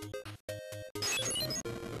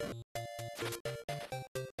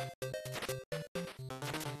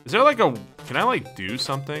 Is there, like, can I, like, do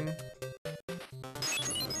something?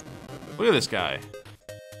 Look at this guy.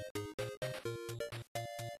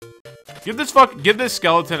 Give this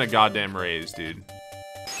skeleton a goddamn raise, dude.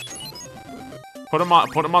 Put him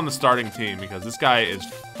on the starting team because this guy is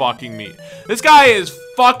fucking me. This guy is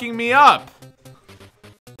fucking me up.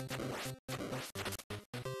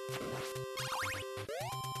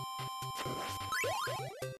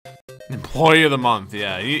 Employee of the month,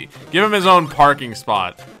 yeah. Give him his own parking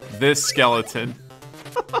spot. This skeleton.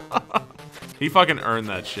 He fucking earned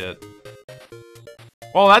that shit.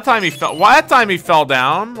 Well, that time he fell. Well, that time he fell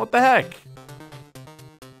down. What the heck?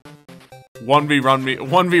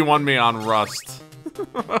 1v1 me on Rust.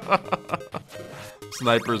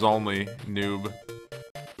 Snipers only, noob.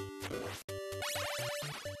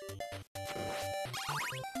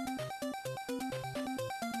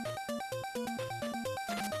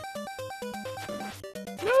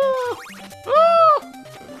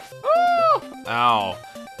 Ow.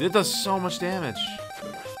 It does so much damage.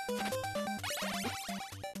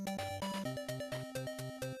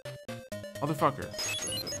 Motherfucker.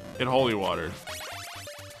 Get holy watered.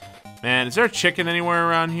 Man, is there a chicken anywhere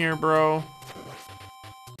around here, bro?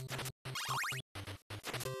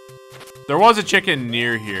 There was a chicken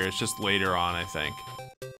near here. It's just later on, I think.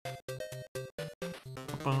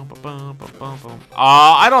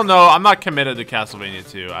 I don't know. I'm not committed to Castlevania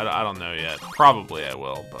 2. I don't know yet. Probably I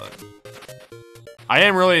will, but... I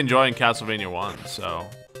am really enjoying Castlevania 1, so...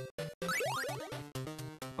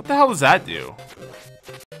 What the hell does that do?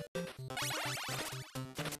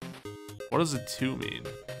 What does the 2 mean?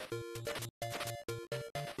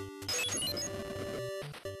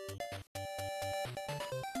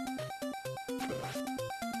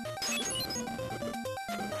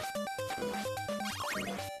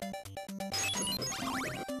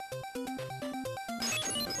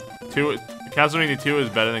 Castlevania 2 is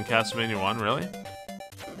better than Castlevania 1, really?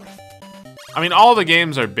 I mean, all the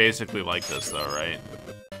games are basically like this, though, right?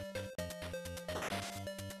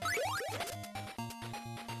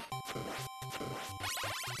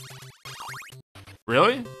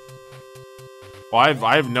 Really? Well,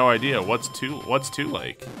 I have no idea. What's 2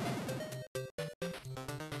 like?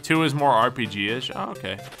 2 is more RPG-ish? Oh,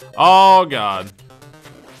 okay. Oh, God.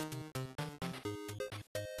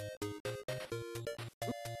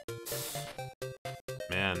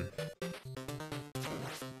 Man.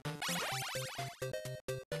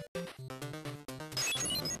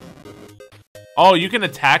 Oh, you can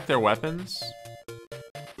attack their weapons?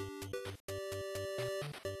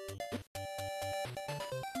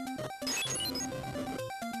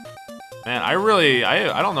 Man, I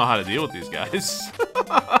don't know how to deal with these guys.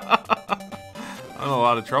 I'm in a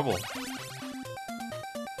lot of trouble.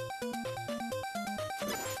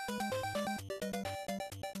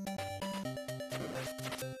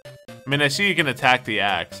 I mean, I see you can attack the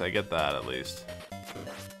axe. I get that, at least.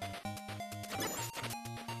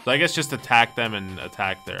 So I guess just attack them and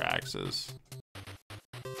attack their axes.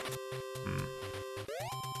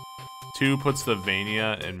 2 puts the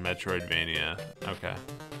Vania in Metroidvania. Okay.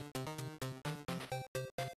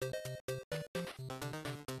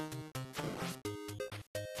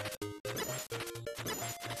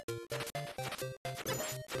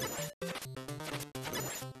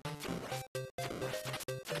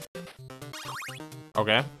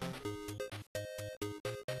 Okay.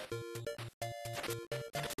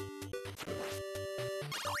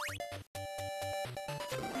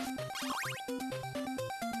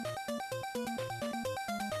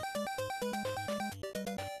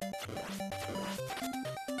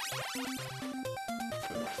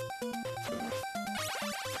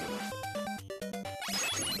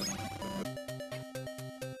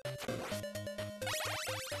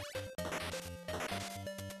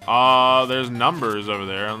 There's numbers over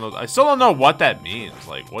there. I still don't know what that means.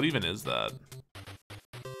 Like, what even is that?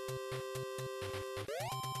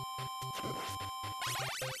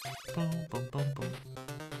 Boom, boom, boom, boom.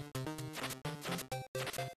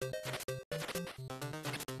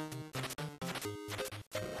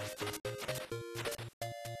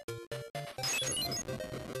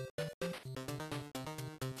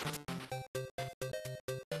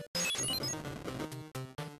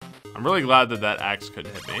 I'm really glad that that axe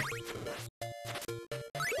couldn't hit me.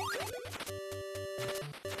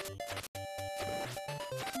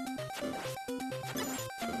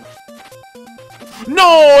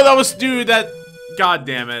 No, that was, dude, that, god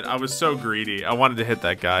damn it. I was so greedy. I wanted to hit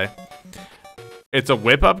that guy. It's a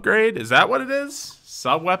whip upgrade? Is that what it is?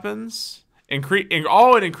 Sub-weapons?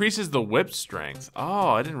 Oh, it increases the whip strength. Oh,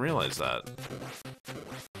 I didn't realize that.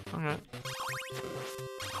 Okay.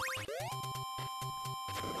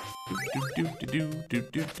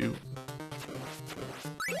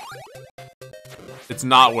 It's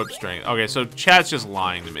not whip strength. Okay, so chat's just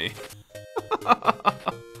lying to me.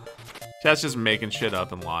 Chat's just making shit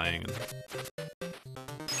up and lying.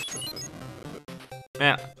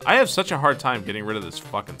 Man, I have such a hard time getting rid of this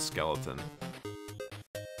fucking skeleton.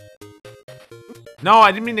 No,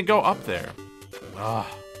 I didn't mean to go up there. Ugh.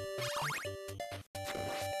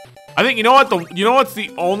 I think, you know what? You know what's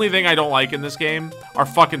the only thing I don't like in this game? Are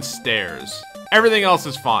fucking stairs. Everything else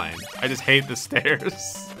is fine. I just hate the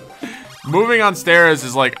stairs. Moving on stairs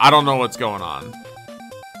is like, I don't know what's going on.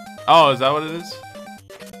 Oh, is that what it is?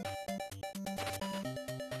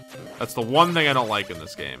 That's the one thing I don't like in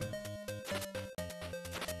this game.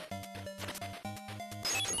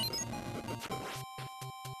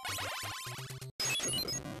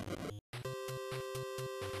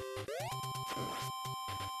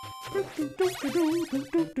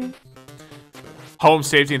 Home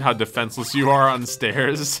safety and how defenseless you are on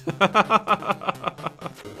stairs.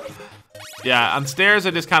 Yeah, on stairs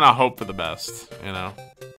I just kind of hope for the best, you know?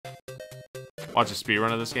 Watch a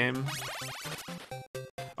speedrun of this game.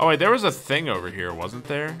 Oh wait, there was a thing over here, wasn't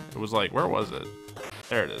there? It was like, where was it?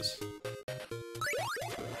 There it is.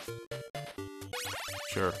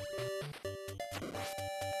 Sure.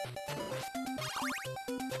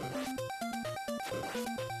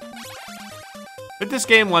 But this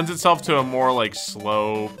game lends itself to a more like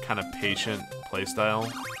slow, kind of patient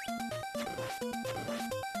playstyle.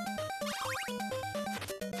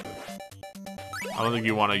 I don't think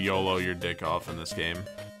you want to YOLO your dick off in this game.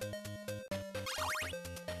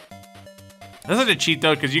 That's such a cheat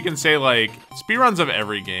though, because you can say like speedruns of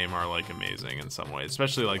every game are like amazing in some ways,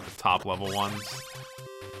 especially like the top level ones.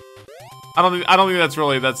 I don't think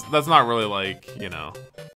that's not really like, you know,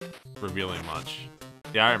 revealing much.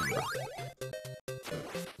 Yeah, I remember.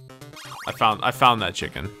 I found that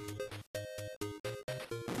chicken.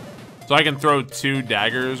 So I can throw 2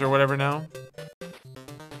 daggers or whatever now.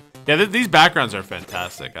 Yeah, these backgrounds are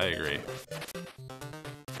fantastic. I agree.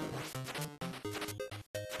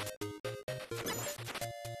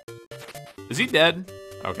 Is he dead?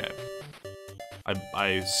 Okay.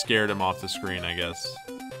 I scared him off the screen, I guess.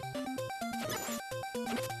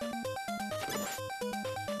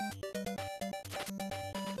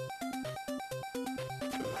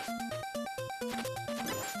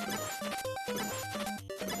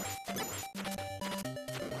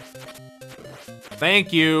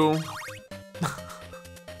 Thank you.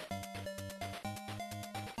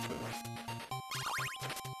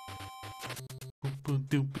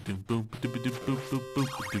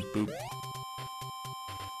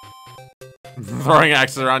 Throwing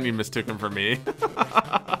axes around, you mistook him for me.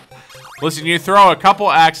 Listen, you throw a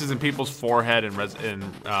couple axes in people's forehead in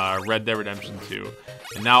Red Dead Redemption 2,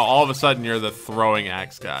 and now all of a sudden you're the throwing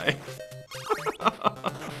axe guy.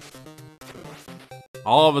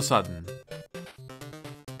 All of a sudden.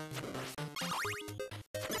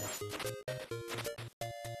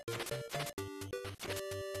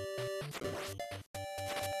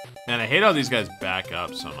 Man, I hate how these guys back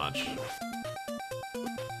up so much.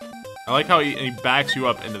 I like how he backs you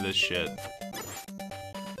up into this shit.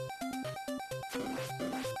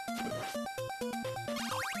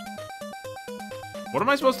 What am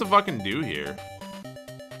I supposed to fucking do here?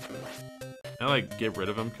 Can I, like, get rid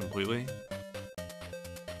of him completely?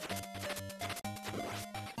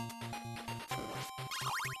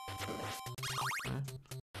 Okay.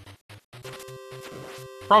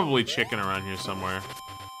 Probably chicken around here somewhere.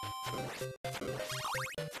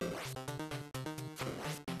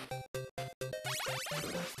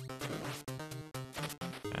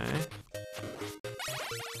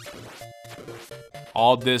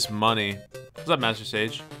 All this money. What's up, Master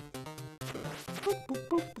Sage?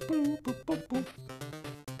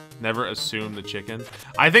 Never assume the chicken.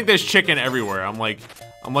 I think there's chicken everywhere. I'm like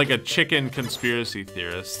a chicken conspiracy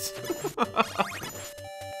theorist.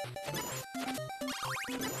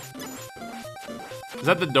 Is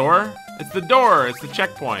that the door? It's the door. It's the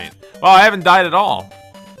checkpoint. Well, I haven't died at all.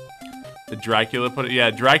 Did Dracula put it? Yeah,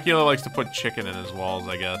 Dracula likes to put chicken in his walls,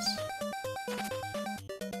 I guess.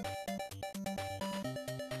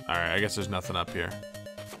 Alright, I guess there's nothing up here.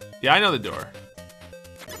 Yeah, I know the door.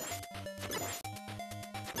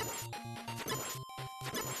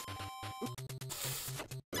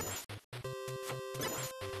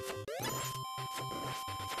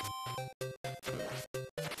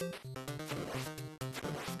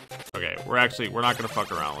 Okay, we're not gonna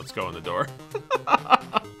fuck around. Let's go in the door.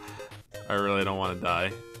 I really don't want to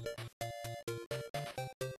die.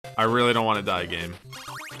 I really don't want to die, game.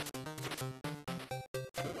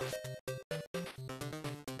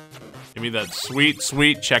 Give me that sweet,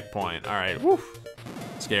 sweet checkpoint. Alright, woo.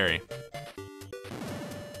 Scary.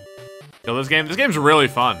 Yo, this game's really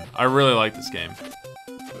fun. I really like this game.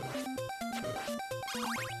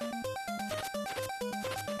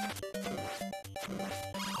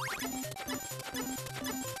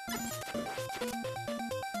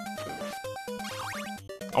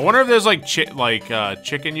 I wonder if there's like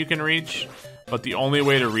chicken you can reach, but the only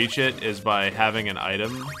way to reach it is by having an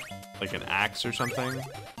item, like an axe or something.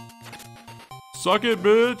 Suck it,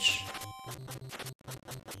 bitch!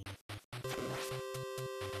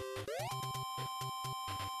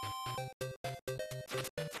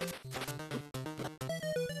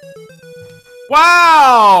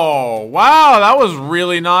 Wow! Wow, that was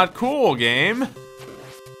really not cool, game.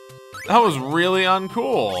 That was really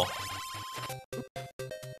uncool.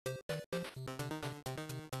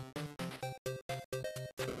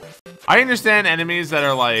 I understand enemies that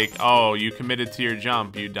are like, oh, you committed to your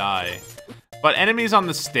jump, you die. But enemies on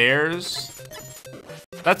the stairs?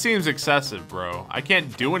 That seems excessive, bro. I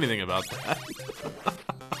can't do anything about that.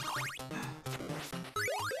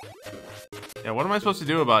 Yeah, what am I supposed to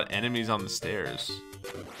do about enemies on the stairs?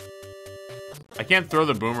 I can't throw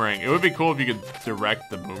the boomerang. It would be cool if you could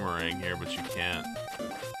direct the boomerang here, but you can't.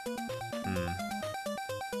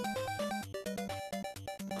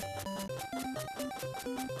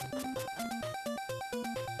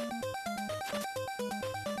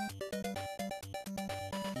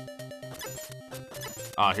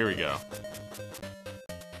 Ah, here we go.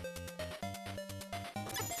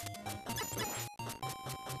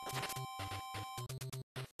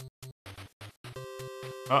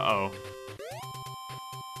 Uh-oh.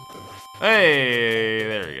 Hey,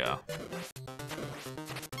 there we go.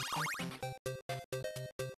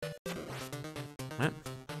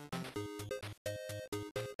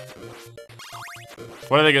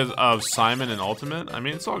 What do they think of Simon and Ultimate? I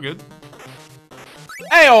mean, it's all good.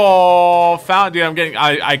 Hey! Hey-oh! Found, dude, I'm getting,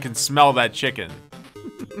 I can smell that chicken.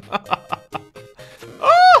 Ah!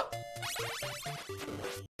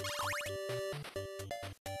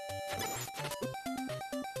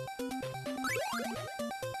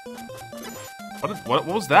 What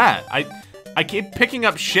was that? I keep picking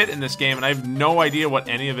up shit in this game and I have no idea what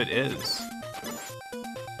any of it is.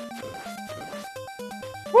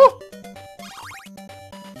 Woo!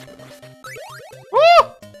 Woo!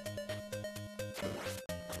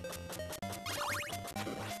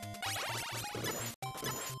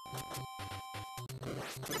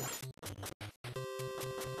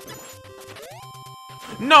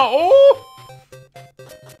 No!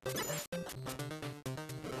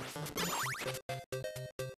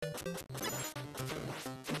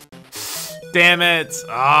 Damn it!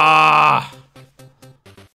 Ah!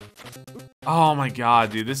 Oh my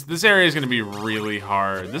god, dude, this area is gonna be really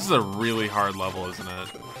hard. This is a really hard level, isn't it?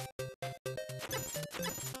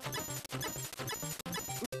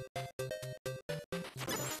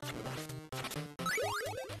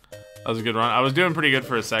 That was a good run. I was doing pretty good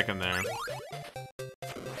for a second there.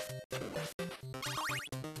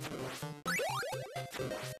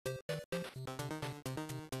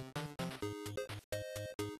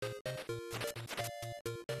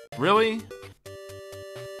 Really?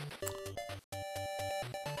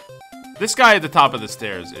 This guy at the top of the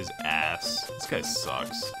stairs is ass. This guy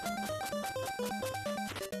sucks.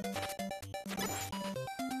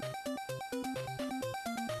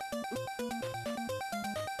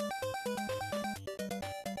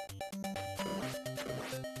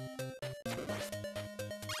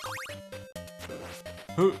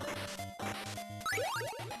 Who?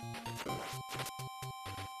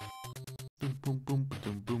 Boom, boom, boom,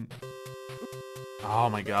 boom, boom. Oh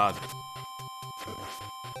my god.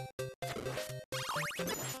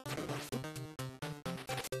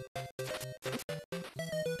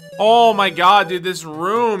 Oh my god, dude, this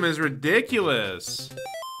room is ridiculous.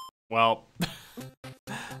 Well,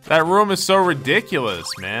 that room is so ridiculous,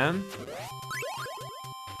 man.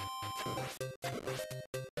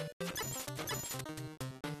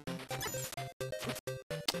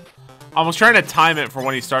 I was trying to time it for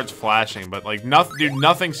when he starts flashing, but like, nothing, dude,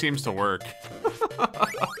 nothing seems to work.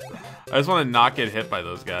 I just want to not get hit by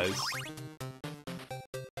those guys.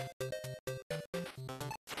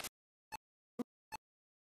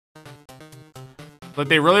 Like,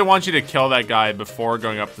 they really want you to kill that guy before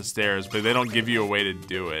going up the stairs, but they don't give you a way to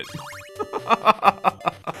do it.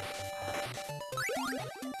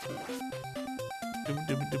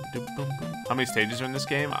 How many stages are in this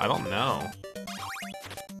game? I don't know.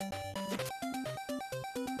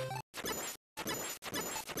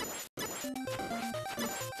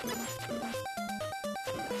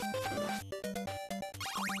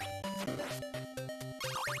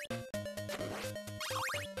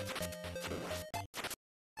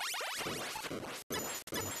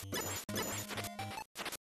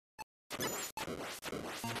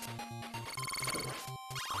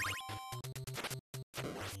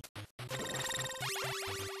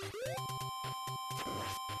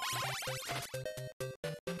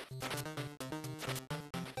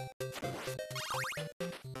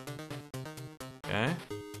 Okay.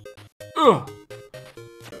 Ugh.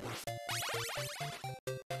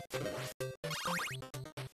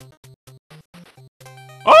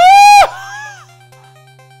 Oh!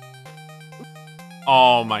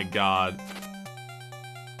 Oh my god.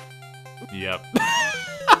 Yep.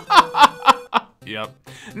 Yep.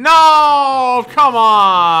 No! Come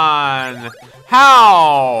on!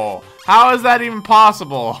 How? How is that even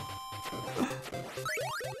possible?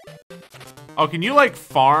 Oh, can you, like,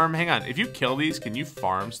 farm? Hang on. If you kill these, can you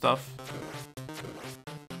farm stuff?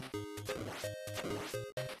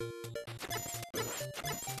 I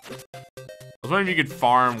was wondering if you could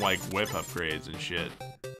farm, like, whip upgrades and shit.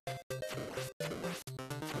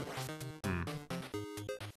 Hmm.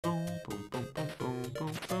 Boom, boom, boom, boom, boom,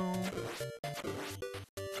 boom, boom.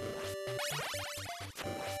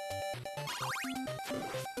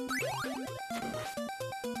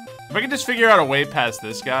 If I could just figure out a way past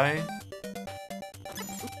this guy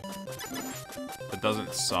that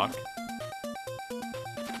doesn't suck.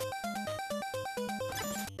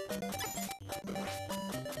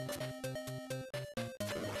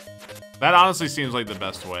 That honestly seems like the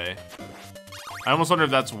best way. I almost wonder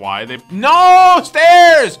if that's why they... No!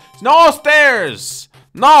 Stairs! No stairs!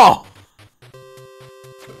 No!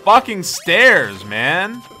 Fucking stairs,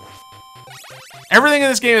 man. Everything in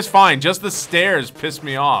this game is fine. Just the stairs piss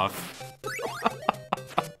me off.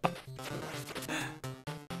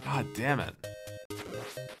 God damn it.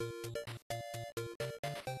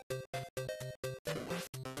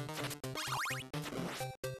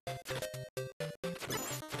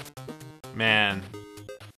 Man.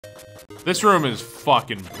 This room is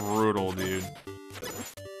fucking brutal, dude.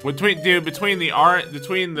 Between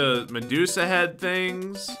the Medusa head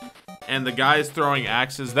things and the guys throwing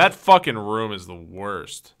axes, that fucking room is the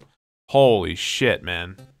worst. Holy shit,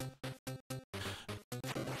 man.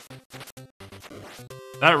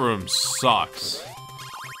 That room sucks.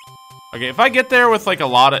 Okay, if I get there with like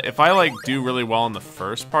if I like do really well in the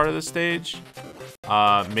first part of the stage,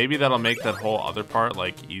 maybe that'll make that whole other part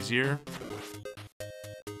like easier.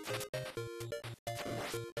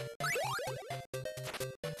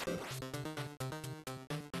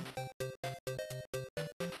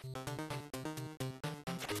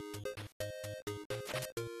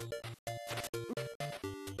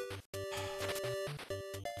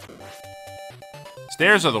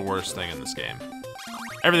 Stairs are the worst thing in this game.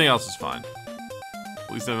 Everything else is fine.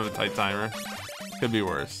 At least I have a tight timer. Could be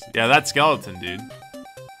worse. Yeah, that skeleton, dude.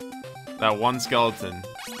 That one skeleton.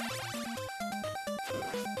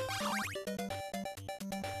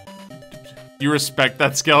 You respect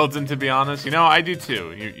that skeleton, to be honest? You know, I do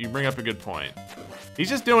too. You bring up a good point. He's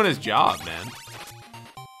just doing his job, man.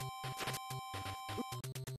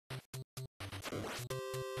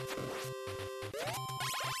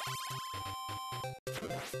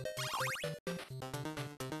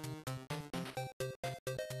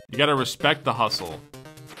 You gotta respect the hustle.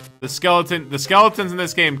 The skeletons in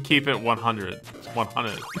this game keep it 100. It's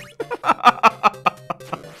 100.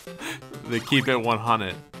 They keep it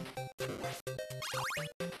 100.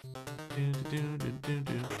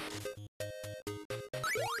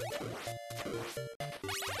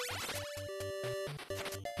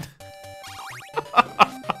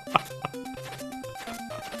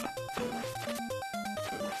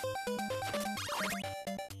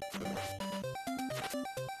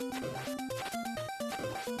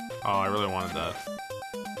 Oh, I really wanted that.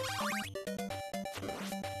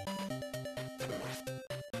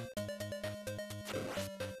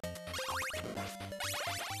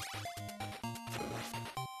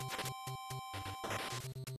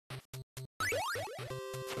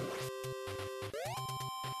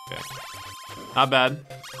 Okay. Not bad.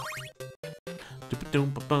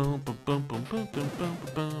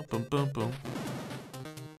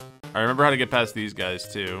 I remember how to get past these guys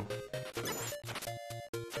too.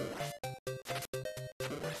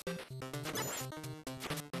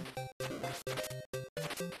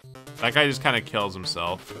 That guy just kind of kills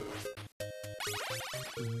himself.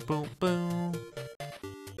 Boom, boom.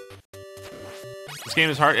 This game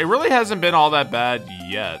is hard. It really hasn't been all that bad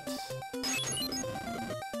yet.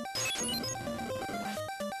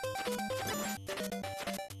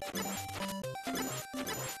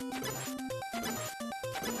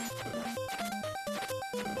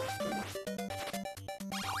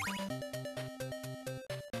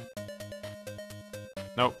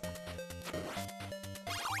 Nope.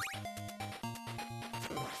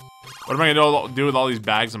 What am I gonna do with all these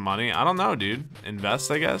bags of money? I don't know, dude.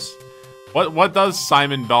 Invest, I guess. What does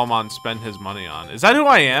Simon Belmont spend his money on? Is that who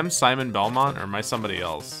I am, Simon Belmont, or am I somebody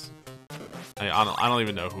else? I don't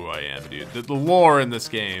even know who I am, dude. The lore in this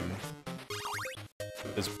game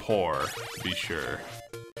is poor, to be sure.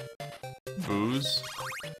 Booze.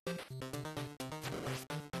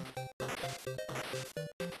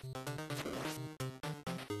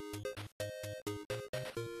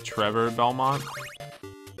 Trevor Belmont.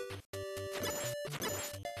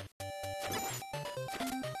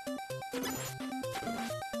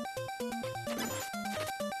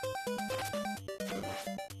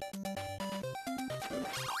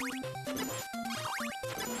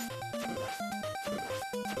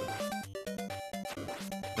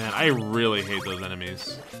 Man, I really hate those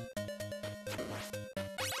enemies.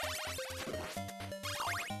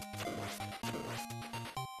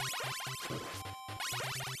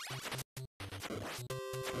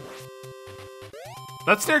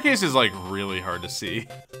 That staircase is like really hard to see.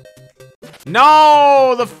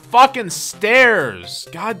 No, the fucking stairs.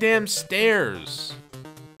 Goddamn stairs.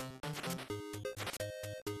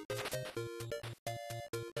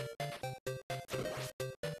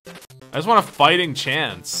 I just want a fighting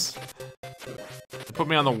chance. They put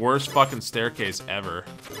me on the worst fucking staircase ever.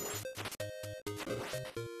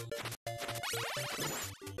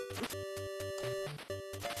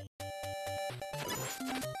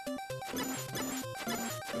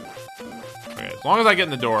 Okay, as long as I get in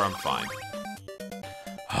the door, I'm fine.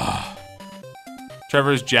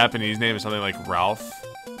 Trevor's Japanese name is something like Ralph.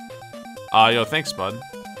 Yo, thanks, bud.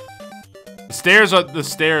 The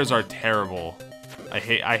stairs are terrible. I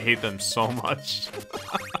hate them so much.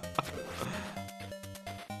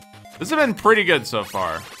 This has been pretty good so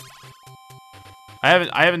far. I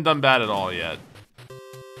haven't done bad at all yet.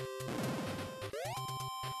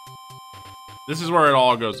 This is where it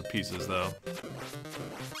all goes to pieces, though.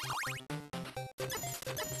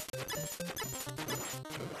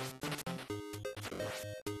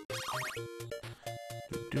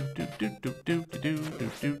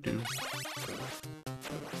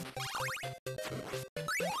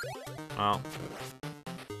 Well.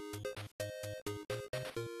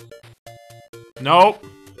 Nope.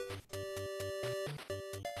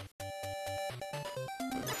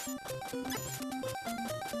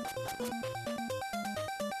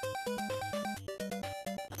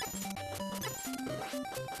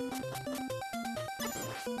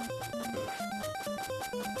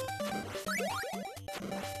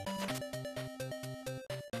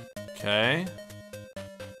 Okay.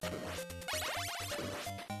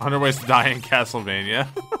 100 ways to die in Castlevania.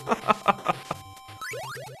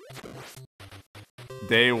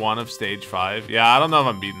 Day 1 of stage 5. Yeah, I don't know if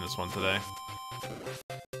I'm beating this one today.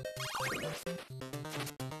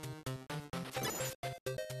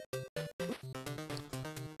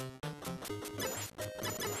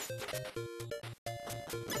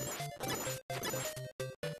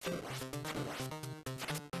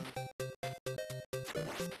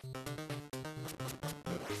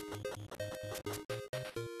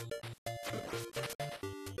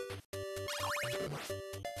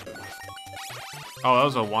 Oh, that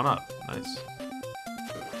was a 1-up. Nice.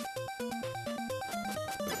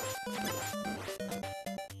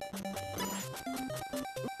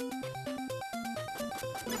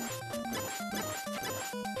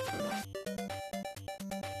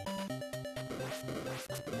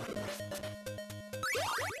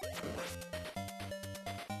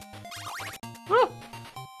 Woo!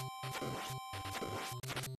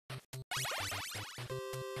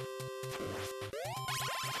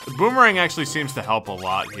 The boomerang actually seems to help a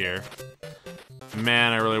lot here.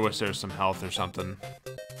 Man, I really wish there was some health or something.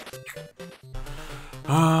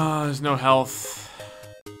 There's no health.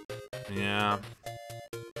 Yeah.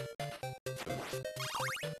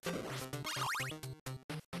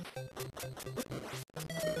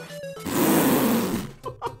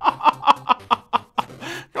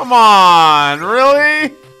 Come on,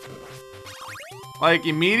 really? Like,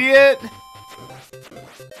 immediate?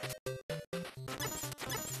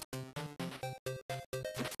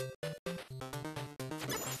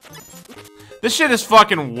 This shit is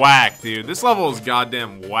fucking whack, dude. This level is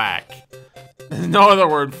goddamn whack. There's no other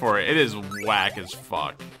word for it. It is whack as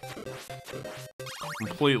fuck.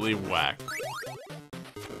 Completely whack.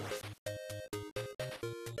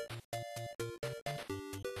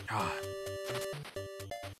 God.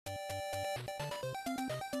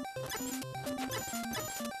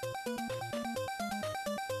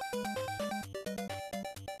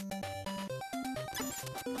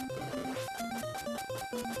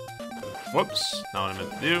 Whoops, not what I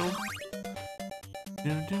meant to do.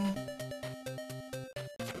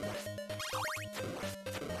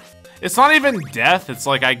 It's not even death, it's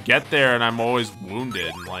like I get there and I'm always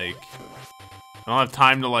wounded and like I don't have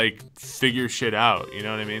time to like figure shit out, you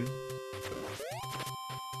know what I mean?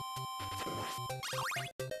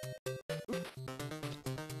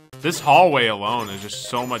 This hallway alone is just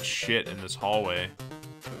so much shit in this hallway.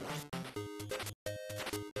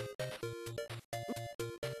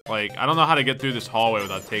 Like, I don't know how to get through this hallway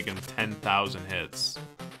without taking 10,000 hits.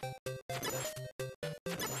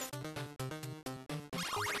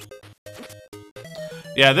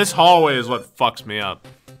 Yeah, this hallway is what fucks me up.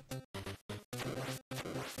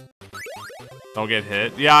 Don't get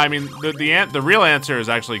hit. Yeah, I mean, the real answer is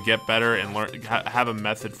actually get better and learn, have a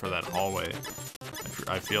method for that hallway.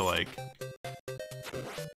 I feel like.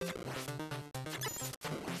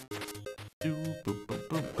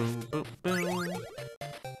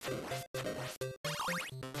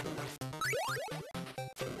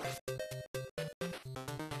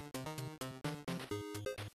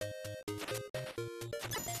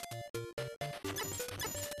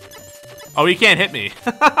 Oh, he can't hit me.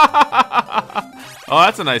 Oh,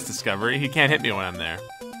 that's a nice discovery. He can't hit me when I'm there.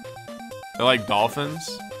 They're like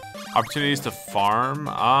dolphins. Opportunities to farm.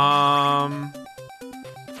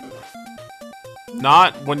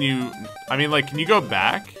 Not when you... I mean, like, can you go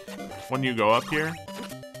back when you go up here?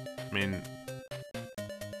 I mean...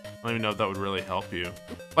 I don't even know if that would really help you.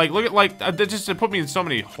 Like, look at, like, that just it put me in so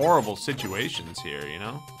many horrible situations here, you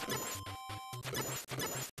know?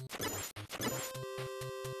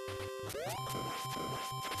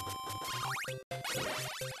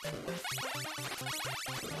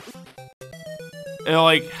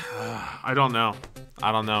 Like, I don't know.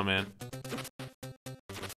 I don't know, man.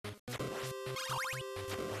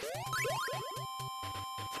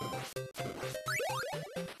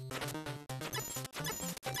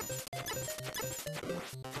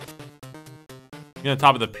 You know, the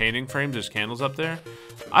top of the painting frames, there's candles up there.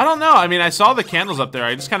 I don't know. I mean, I saw the candles up there.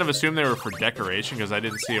 I just kind of assumed they were for decoration because I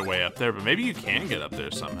didn't see a way up there. But maybe you can get up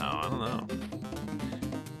there somehow. I don't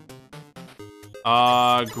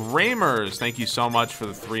know. Gramers, thank you so much for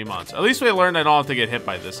the 3 months. At least we learned I don't have to get hit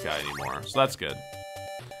by this guy anymore. So that's good.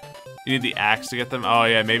 You need the axe to get them? Oh,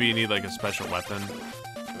 yeah. Maybe you need, like, a special weapon.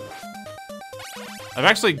 I've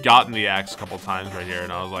actually gotten the axe a couple times right here.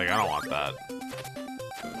 And I was like, I don't want that.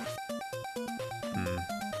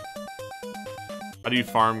 How do you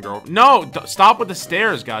farm, girl? No! Stop with the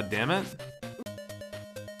stairs, goddammit.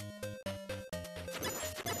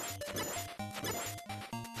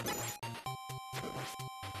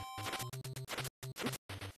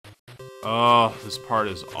 Oh, this part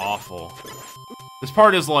is awful. This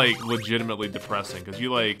part is, like, legitimately depressing. Because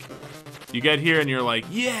you, like... You get here and you're like,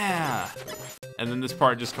 yeah! And then this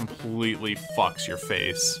part just completely fucks your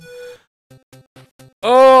face.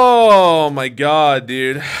 Oh, my God,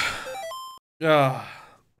 dude.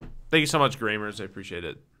 Thank you so much, Gramers. I appreciate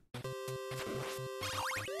it.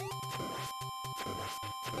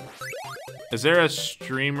 Is there a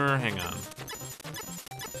streamer? Hang on.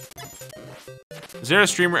 Is there a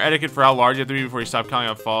streamer etiquette for how large you have to be before you stop calling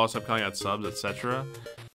out follows, stop calling out subs, etc.?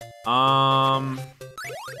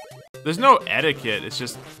 There's no etiquette. It's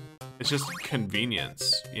just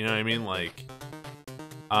convenience. You know what I mean? Like,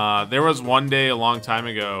 there was one day a long time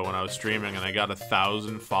ago when I was streaming and I got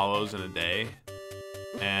 1,000 follows in a day.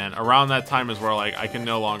 And around that time is where, like, I can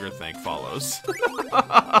no longer thank follows.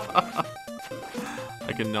 I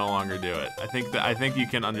can no longer do it. I think you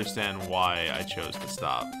can understand why I chose to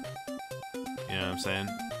stop. You know what I'm saying?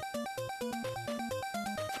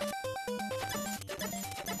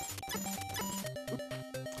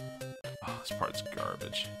 Oh, this part's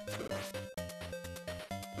garbage.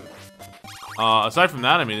 Aside from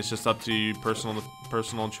that, I mean, it's just up to you,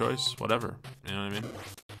 personal choice, whatever. You know what I mean?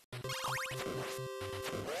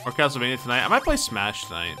 Or Castlevania tonight. I might play Smash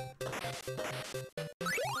tonight.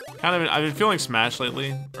 I've been feeling Smash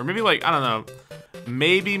lately. Or maybe, like, I don't know.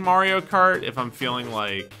 Maybe Mario Kart if I'm feeling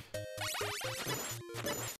like...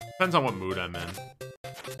 Depends on what mood I'm in.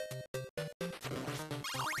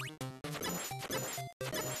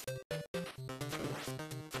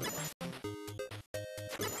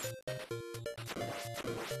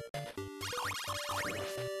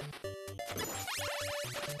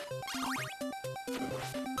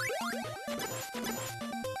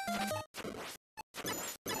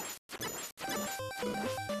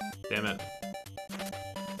 Damn it.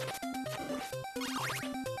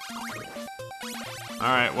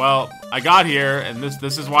 Alright, well, I got here, and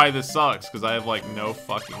this is why this sucks, because I have, like, no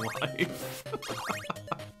fucking life.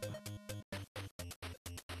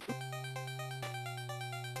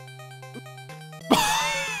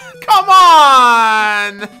 Come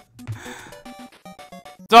on!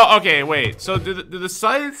 So, okay, wait. So, do the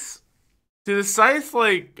scythes,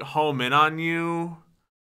 like, home in on you?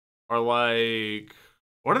 Or, like...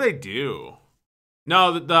 What do they do?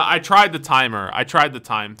 No, I tried the timer. I tried the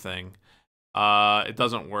time thing. It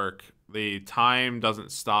doesn't work. The time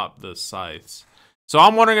doesn't stop the scythes. So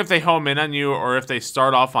I'm wondering if they home in on you or if they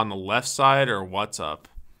start off on the left side or what's up.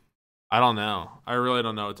 I don't know. I really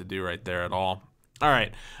don't know what to do right there at all. All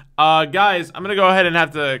right. Guys, I'm going to go ahead and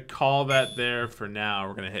have to call that there for now.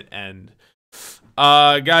 We're going to hit end.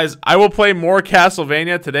 Guys, I will play more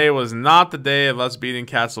Castlevania. Today was not the day of us beating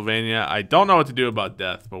Castlevania. I don't know what to do about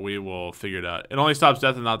death, but we will figure it out. It only stops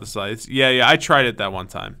death and not the scythes. Yeah, I tried it that one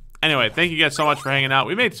time. Anyway, thank you guys so much for hanging out.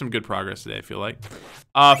 We made some good progress today, I feel like.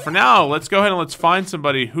 For now, let's go ahead and let's find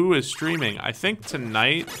somebody who is streaming. I think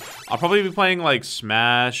tonight, I'll probably be playing like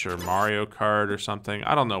Smash or Mario Kart or something.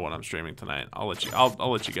 I don't know what I'm streaming tonight. I'll let you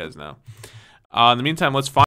guys know. In the meantime, let's find